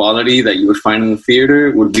same quality that you would find in the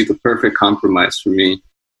theater would be the perfect compromise for me.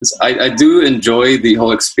 I do enjoy the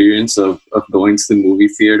whole experience of going to the movie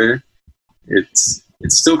theater. It's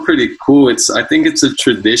still pretty cool. I think it's a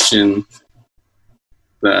tradition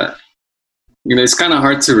that it's kind of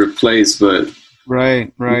hard to replace, but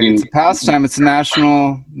Right. It's a pastime. It's a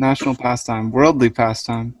national pastime, worldly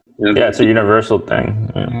pastime. Yeah, it's a universal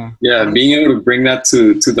thing. Yeah, being able to bring that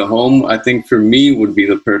to the home, I think for me would be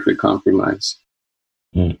the perfect compromise.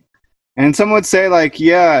 And some would say, like,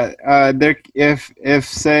 if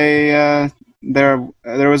say there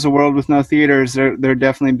was a world with no theaters, there'd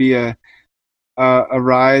definitely be a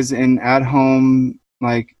rise in at home,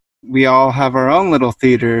 like, we all have our own little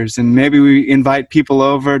theaters, and maybe we invite people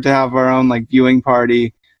over to have our own like viewing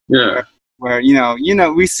party. Yeah, where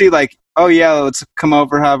we see like, oh yeah, let's come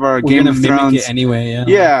over, have our We're Game gonna of mimic Thrones. it anyway.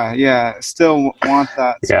 Yeah. Still want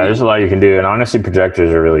that. Yeah, there's a lot you can do, and honestly,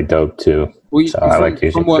 projectors are really dope too. Well, So I like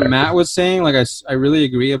using from what projectors. Matt was saying, like I really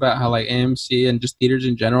agree about how like AMC and just theaters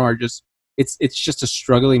in general are just it's just a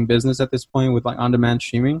struggling business at this point with like on-demand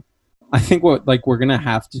streaming. I think what like we're gonna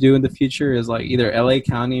have to do in the future is like either LA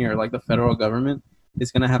County or like the federal government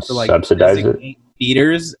is gonna have to like Subsidize it. designate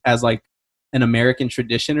theaters as like an American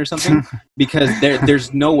tradition or something because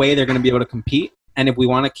there's no way they're gonna be able to compete. And if we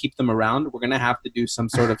want to keep them around, we're gonna have to do some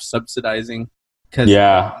sort of subsidizing because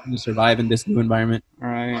Yeah. to survive in this new environment.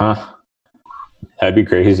 Right. Huh. That'd be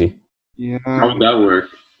crazy. Yeah. How would that work?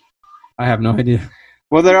 I have no idea.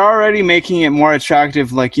 Well, they're already making it more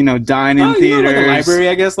attractive, like, dine-in Oh, theaters. like a library,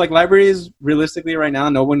 I guess. Like libraries, realistically, right now,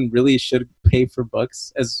 no one really should pay for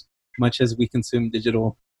books as much as we consume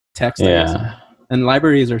digital text. I guess. Yeah, And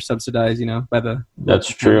libraries are subsidized, by the. that's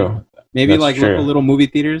true. Maybe That's like true. local little movie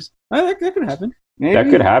theaters. That could happen. Maybe. That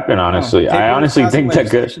could happen, honestly. Take I it honestly past think that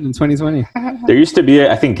could. legislation in 2020. There used to be,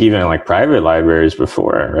 I think, even like private libraries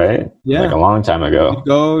before, right? Yeah. Like a long time ago. You'd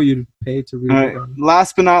go, you'd pay to read. All right.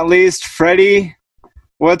 Last but not least, Freddie,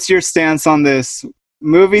 what's your stance on this?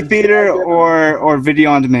 Movie theater or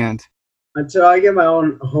video on demand? Until I get my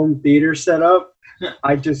own home theater set up,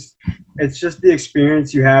 it's just the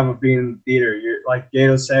experience you have of being in the theater. You're like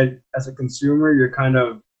Gato said, as a consumer, you're kind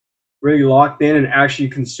of really locked in and actually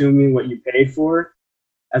consuming what you paid for,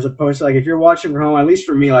 as opposed to like if you're watching from home. At least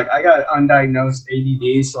for me, like I got undiagnosed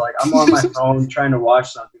ADD, so like I'm on my phone trying to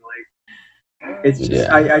watch something. Like it's just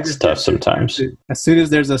Yeah, I it's just tough sometimes. As soon as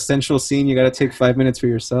there's a central scene, you got to take 5 minutes for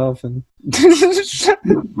yourself. And 5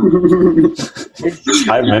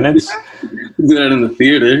 minutes? Do that in the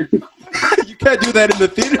theater. you can't do that in the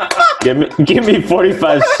theater. Give me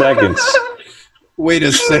 45 seconds. Wait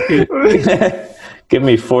a second. Give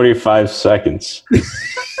me 45 seconds.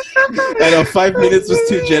 I know 5 minutes was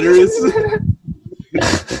too generous.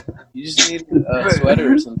 You just need a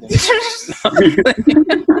sweater or something.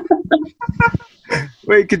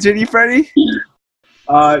 Wait, continue, Freddie?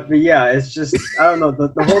 But yeah, it's just I don't know.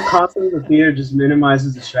 The whole concept of the theater just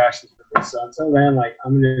minimizes distractions for me. So until then, like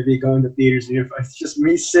I'm gonna be going to theaters, and if it's just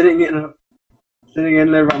me sitting in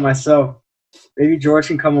there by myself, maybe George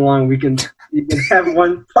can come along. You can have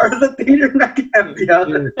one part of the theater, and I can have the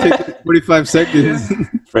other. Take 45 seconds.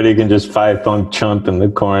 Freddie can just 5-punk chump in the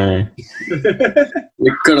corner.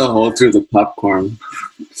 You cut a hole through the popcorn.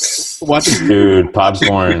 Watching Dude,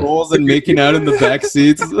 popcorn. rolls and making out in the back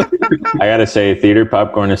seats. I gotta say, theater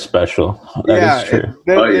popcorn is special. That is true.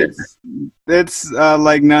 Oh, yeah. It's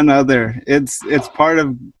like none other. It's part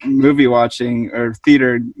of movie watching or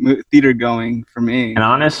theater going for me. And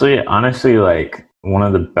honestly, like one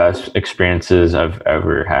of the best experiences I've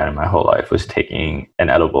ever had in my whole life was taking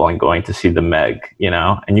an edible and going to see the Meg,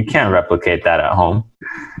 and you can't replicate that at home.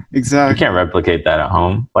 You Exactly. can't replicate that at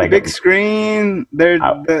home. Like Big screen. They're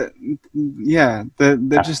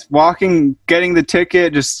just walking, getting the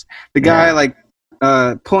ticket. Just the guy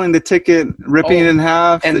pulling the ticket, ripping it in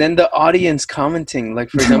half. And then the audience commenting, like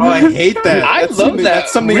for Oh, example, I hate that. I That's love something- that.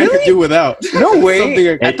 That's something I Really? could do without. No way. Something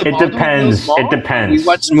I- At the it Baldwin depends. Hills Mall, It depends. we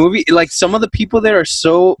watched a movie. Like some of the people there are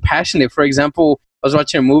so passionate. For example, I was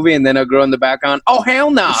watching a movie and then a girl in the background, oh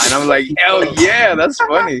hell no, and I'm like, hell yeah, that's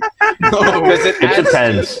funny. Because it adds to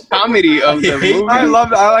depends. the comedy of the movie. I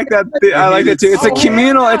love. I like that. I like that too. It's a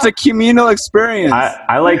communal. It's a communal experience.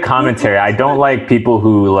 I like commentary. I don't like people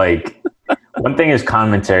who like. One thing is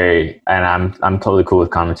commentary, and I'm totally cool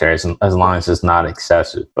with commentary as long as it's not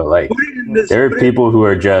excessive. But like, there are people who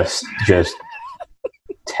are just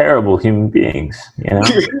terrible human beings. In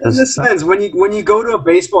this sense, when you go to a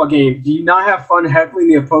baseball game, do you not have fun heckling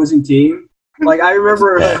the opposing team? Like I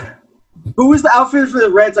remember, who was the outfielder for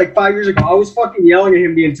the Reds like 5 years ago? I was fucking yelling at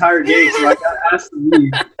him the entire game, so I got asked to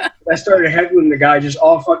leave. I started heckling the guy just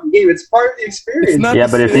all fucking game. It's part of the experience. Yeah,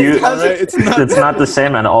 but if you, It's not the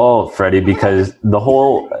same at all, Freddie, because the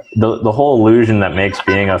whole illusion that makes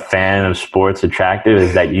being a fan of sports attractive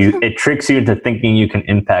is that it tricks you into thinking you can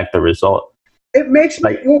impact the result. It makes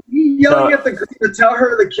me yelling at the girl to tell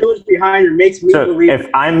her the killer's behind her makes me So believe. if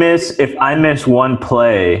I miss one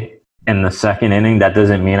play in the second inning, that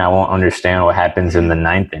doesn't mean I won't understand what happens in the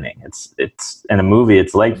ninth inning. It's in a movie.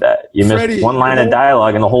 It's like that. You miss Freddie, one line of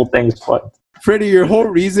dialogue and the whole thing's fucked. Freddie, your whole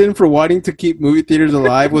reason for wanting to keep movie theaters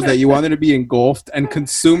alive was that you wanted to be engulfed and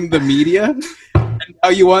consume the media. And now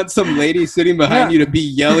you want some lady sitting behind you to be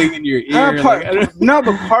yelling in your ear. No,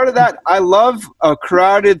 but part of that, I love a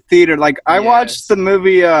crowded theater. Like I watched the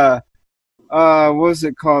movie. What was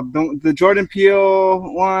it called? The Jordan Peele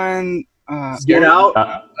one. Get Out.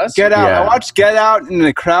 Get Out. Yeah. I watched Get Out in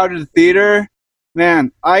a crowded theater.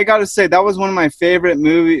 Man, I gotta say that was one of my favorite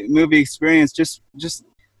movie experience. Just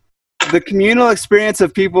the communal experience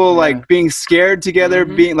of people like being scared together,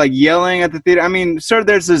 being like yelling at the theater. I mean, sure,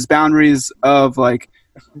 there's these boundaries of like,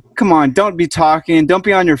 come on, don't be talking, don't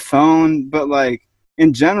be on your phone, but like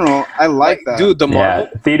in general, I like that. Dude, the Marvel.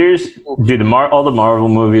 Yeah, theaters, dude. All the Marvel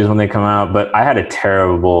movies when they come out, but I had a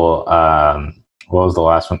terrible. What was the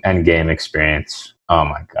last one? Endgame experience. Oh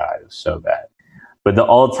my god, it was so bad. But the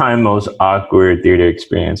all-time most awkward theater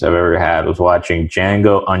experience I've ever had was watching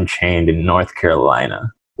Django Unchained in North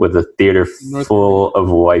Carolina with a theater full of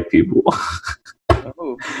white people.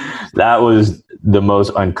 Oh. That was the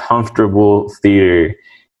most uncomfortable theater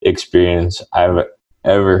experience I've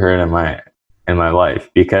ever heard in my life,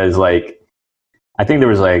 because like I think there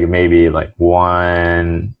was like maybe like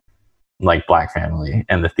one like black family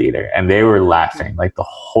in the theater, and they were laughing like the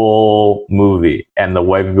whole movie, and the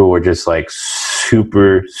white people were just like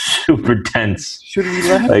super tense. Should we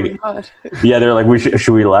laugh like, or not? Yeah, they're like,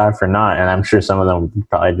 should we laugh or not? And I'm sure some of them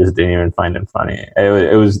probably just didn't even find it funny.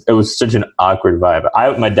 It was such an awkward vibe.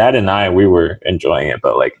 My dad and I, we were enjoying it,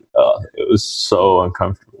 but like it was so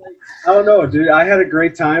uncomfortable. I don't know, dude. I had a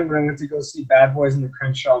great time when I went to go see Bad Boys in the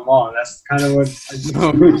Crenshaw Mall, and that's kind of what I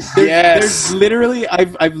just There's literally,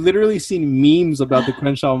 I've literally seen memes about the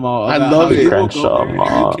Crenshaw Mall. I love it. Crenshaw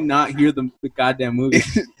Mall. You cannot hear the goddamn movie,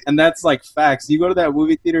 and that's like facts. You go to that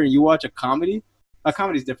movie theater and you watch a comedy. A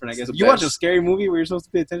comedy's different, I guess. If you watch a scary movie where you're supposed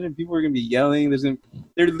to pay attention, people are gonna be yelling.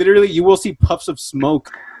 They're literally, you will see puffs of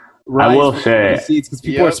smoke. I will say, because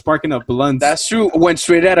people are sparking up blunts. That's true. When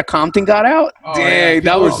Straight Outta Compton got out, dang,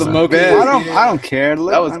 that was the smoking. I don't care.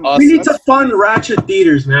 That was awesome. We need to fund ratchet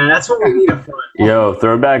theaters, man. That's what we need to fund. yo,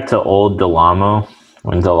 throwback to old Del Amo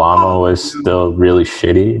when Del Amo was still really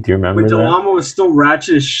shitty. Do you remember When that? Del Amo was still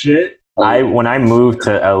ratchet as shit. When I moved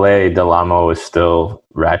to LA, Del Amo was still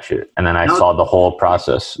ratchet, and then I saw the whole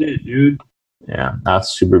process. Shit, dude. Yeah,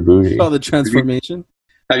 that's super bougie. saw the transformation.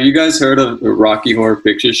 Have you guys heard of the Rocky Horror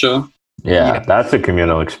Picture Show? Yeah, that's a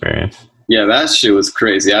communal experience. Yeah, that shit was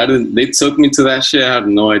crazy. They took me to that shit. I had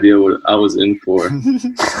no idea what I was in for.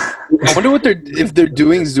 I wonder if they're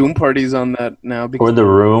doing Zoom parties on that now. Or The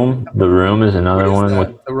Room. The Room is another one.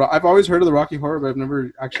 With, I've always heard of the Rocky Horror, but I've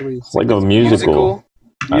never actually. it's like a musical.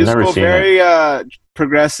 I've never seen very it.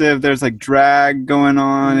 progressive. There's like drag going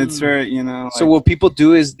on. It's very, So what people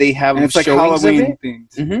do is they have and it's like showings of Halloween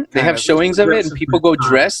it. themed. They have showings of it, and people go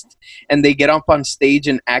dressed, and they get up on stage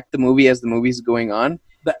and act the movie as the movie's going on.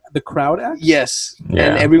 The crowd act. Yes, Yeah.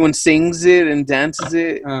 and everyone sings it and dances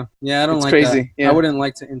it. Yeah, I don't It's like crazy. that. Yeah. I wouldn't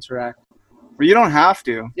like to interact. But you don't have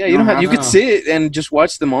to. Yeah, you don't have. You to. could sit and just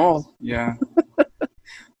watch them all. Yeah.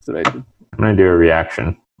 That's what I do. I'm going to do a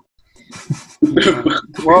reaction.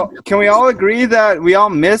 Well, can we all agree that we all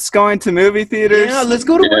miss going to movie theaters? Yeah, let's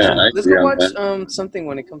go to Yeah, I watch. Let's agree go on watch something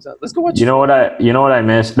when it comes out. Let's go watch. You know what I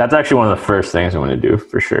miss? That's actually one of the first things I'm going to do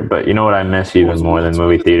for sure. But you know what I miss even more than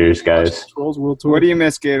movie theaters, guys? Trolls World Tour. What do you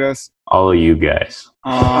miss, Gatos? All of you guys.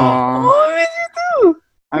 Oh, I miss you too.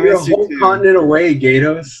 I We're a miss you whole too. continent away,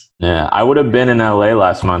 Gatos. Yeah, I would have been in LA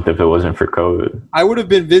last month if it wasn't for COVID. I would have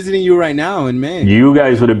been visiting you right now in May. You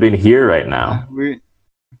guys would have been here right now.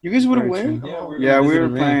 You guys would have Very won. true. Yeah, we were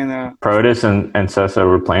playing that. Protus and Cessa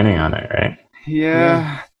were planning on it, right?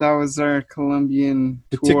 Yeah, that was our Colombian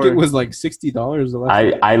The tour. ticket was like $60. The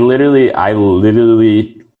last I literally,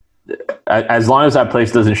 as long as that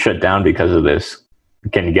place doesn't shut down because of this,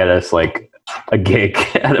 can get us like a gig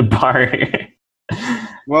at a bar.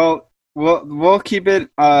 Well, we'll keep it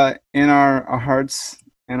in our hearts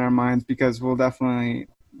and our minds, because we'll definitely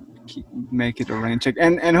make it a rain check.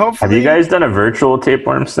 And hopefully, Have you guys done a virtual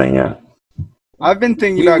tapeworms thing yet? I've been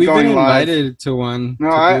thinking about we've going been live. invited to one. No,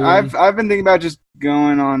 I've been thinking about just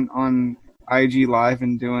going on IG Live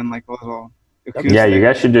and doing like a little. Yeah, you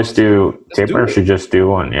guys should just do tapeworms. Should just do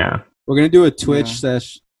one. Yeah, We're gonna do a Twitch Yeah.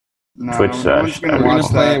 sesh. No, Twitch no sesh. one's gonna We're We're gonna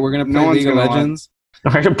watch play. that. We're gonna No play one's League of gonna watch. Legends.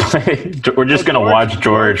 we're just gonna watch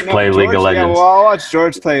George play League of Yeah, Legends. well, I'll watch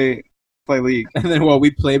George play League. And then while we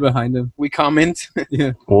play behind him. We comment.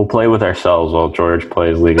 We'll play with ourselves while George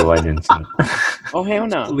plays League of Legends. Oh hell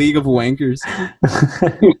no. League of Wankers.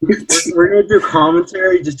 We're gonna do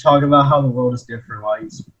commentary, just talk about how the world is different while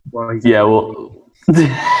he's Yeah, well,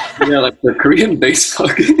 Yeah, like the Korean baseball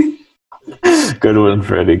game. good one,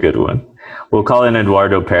 Freddie. Good one. We'll call in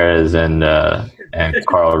Eduardo Perez and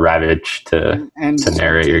Carl Ravitch to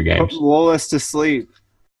narrate your games. Lull us to sleep.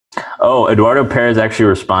 Oh, Eduardo Perez actually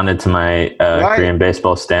responded to my Right. Korean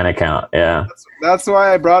baseball Stan account. Yeah. That's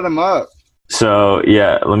why I brought him up. So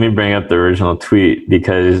yeah, let me bring up the original tweet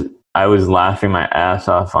because I was laughing my ass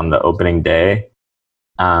off on the opening day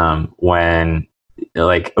when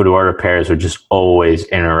like Eduardo Perez would just always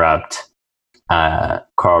interrupt Carl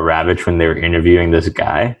Ravitch when they were interviewing this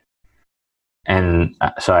guy. And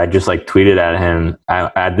so I just like tweeted at him.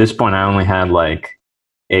 At this point, I only had like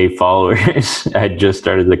 8 followers. I had just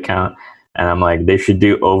started the account, and I'm like, they should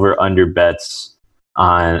do over/under bets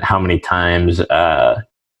on how many times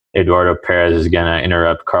Eduardo Perez is gonna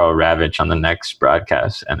interrupt Karl Ravech on the next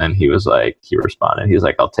broadcast. And then he responded. He was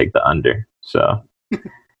like, I'll take the under. So it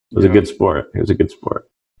was a good sport. It was a good sport.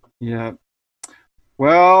 Yeah.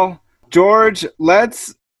 Well, George,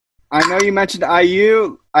 I know you mentioned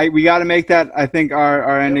IU. We got to make that, I think,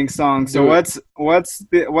 our ending song. So what's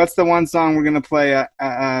the one song we're gonna play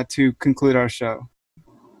to conclude our show?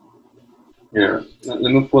 Yeah, let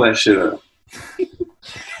me pull that shit up.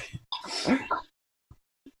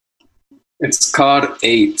 It's called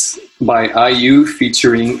 8 by IU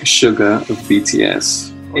featuring Suga of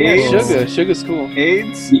BTS. Sugar's cool.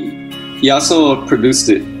 AIDS? He also produced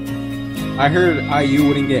it. I heard IU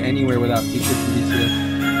wouldn't get anywhere without features from BTS.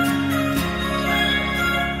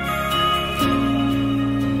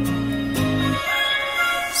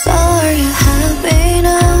 So are you happy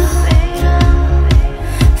now?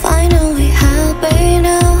 Finally happy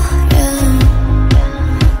now, yeah.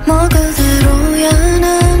 뭐 그대로야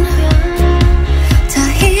난 다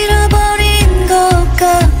잃어버린 것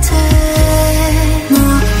같아.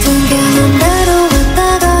 모든 게 맘대로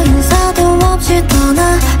갔다가 인사도 없이 떠나.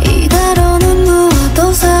 이대로는 무엇도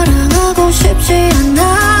사랑하고 싶지 않아.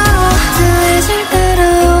 다 잊을 대로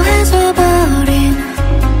해줘버린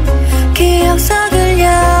기억 속을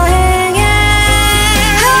여행해.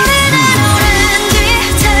 우리는 오렌지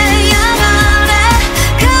태양아래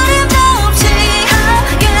그림도 없이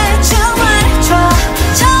함께 춤을 춰.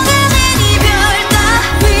 정해진 이별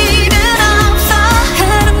따위는 없어.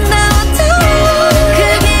 아름다웠던 그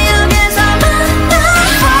기억에서 만나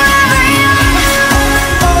forever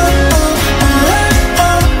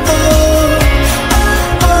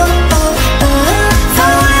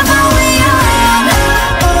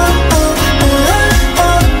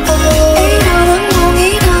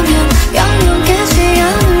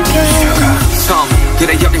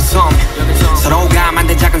그래 여긴 섬 서로가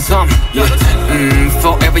만든 작은 섬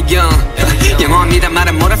Forever young 영원이란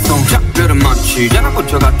말은 몰랐어 작별은 마치 연합본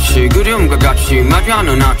저같이 그리움과 같이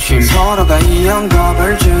마주하는 아침 서로가 이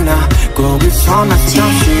영겁을 지나 거기서 나서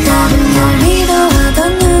다시 나는 널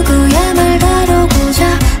믿어하던 누구의 말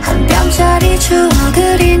다루고자 한 뼘짜리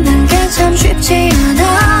추억을 잊는 게 참 쉽지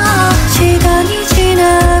않아. 시간이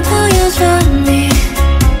지나도 여전히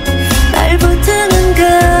날 붙드는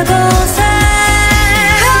그곳에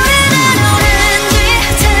우리는 오렌지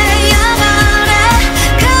태양 아래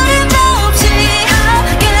그림도 없이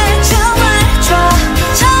함께 춤을 춰.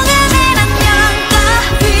 정해진 안녕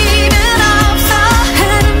따위는 없어.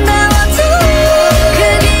 아름다웠던 그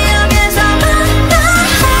기억에서 만나.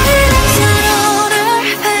 우리는 서로를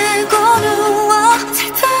베고 누워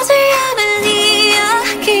슬프지 않은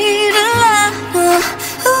이야기를 나눠.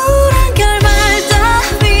 우울한 결말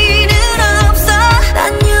따위는 없어. 난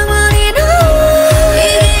영원히 너 이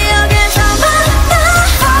기억에서 만나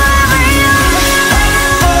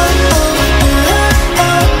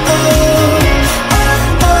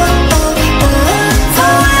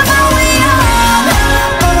forever young.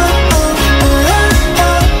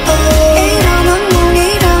 이런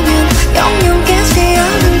운명이라면 영영 깨지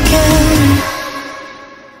않을게.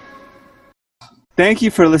 Thank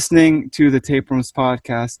you for listening to the Tapeworms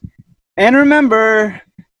podcast. And remember,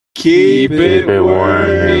 keep it it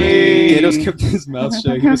wormy. Gatos kept his mouth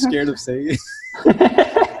shut. He was scared of saying it.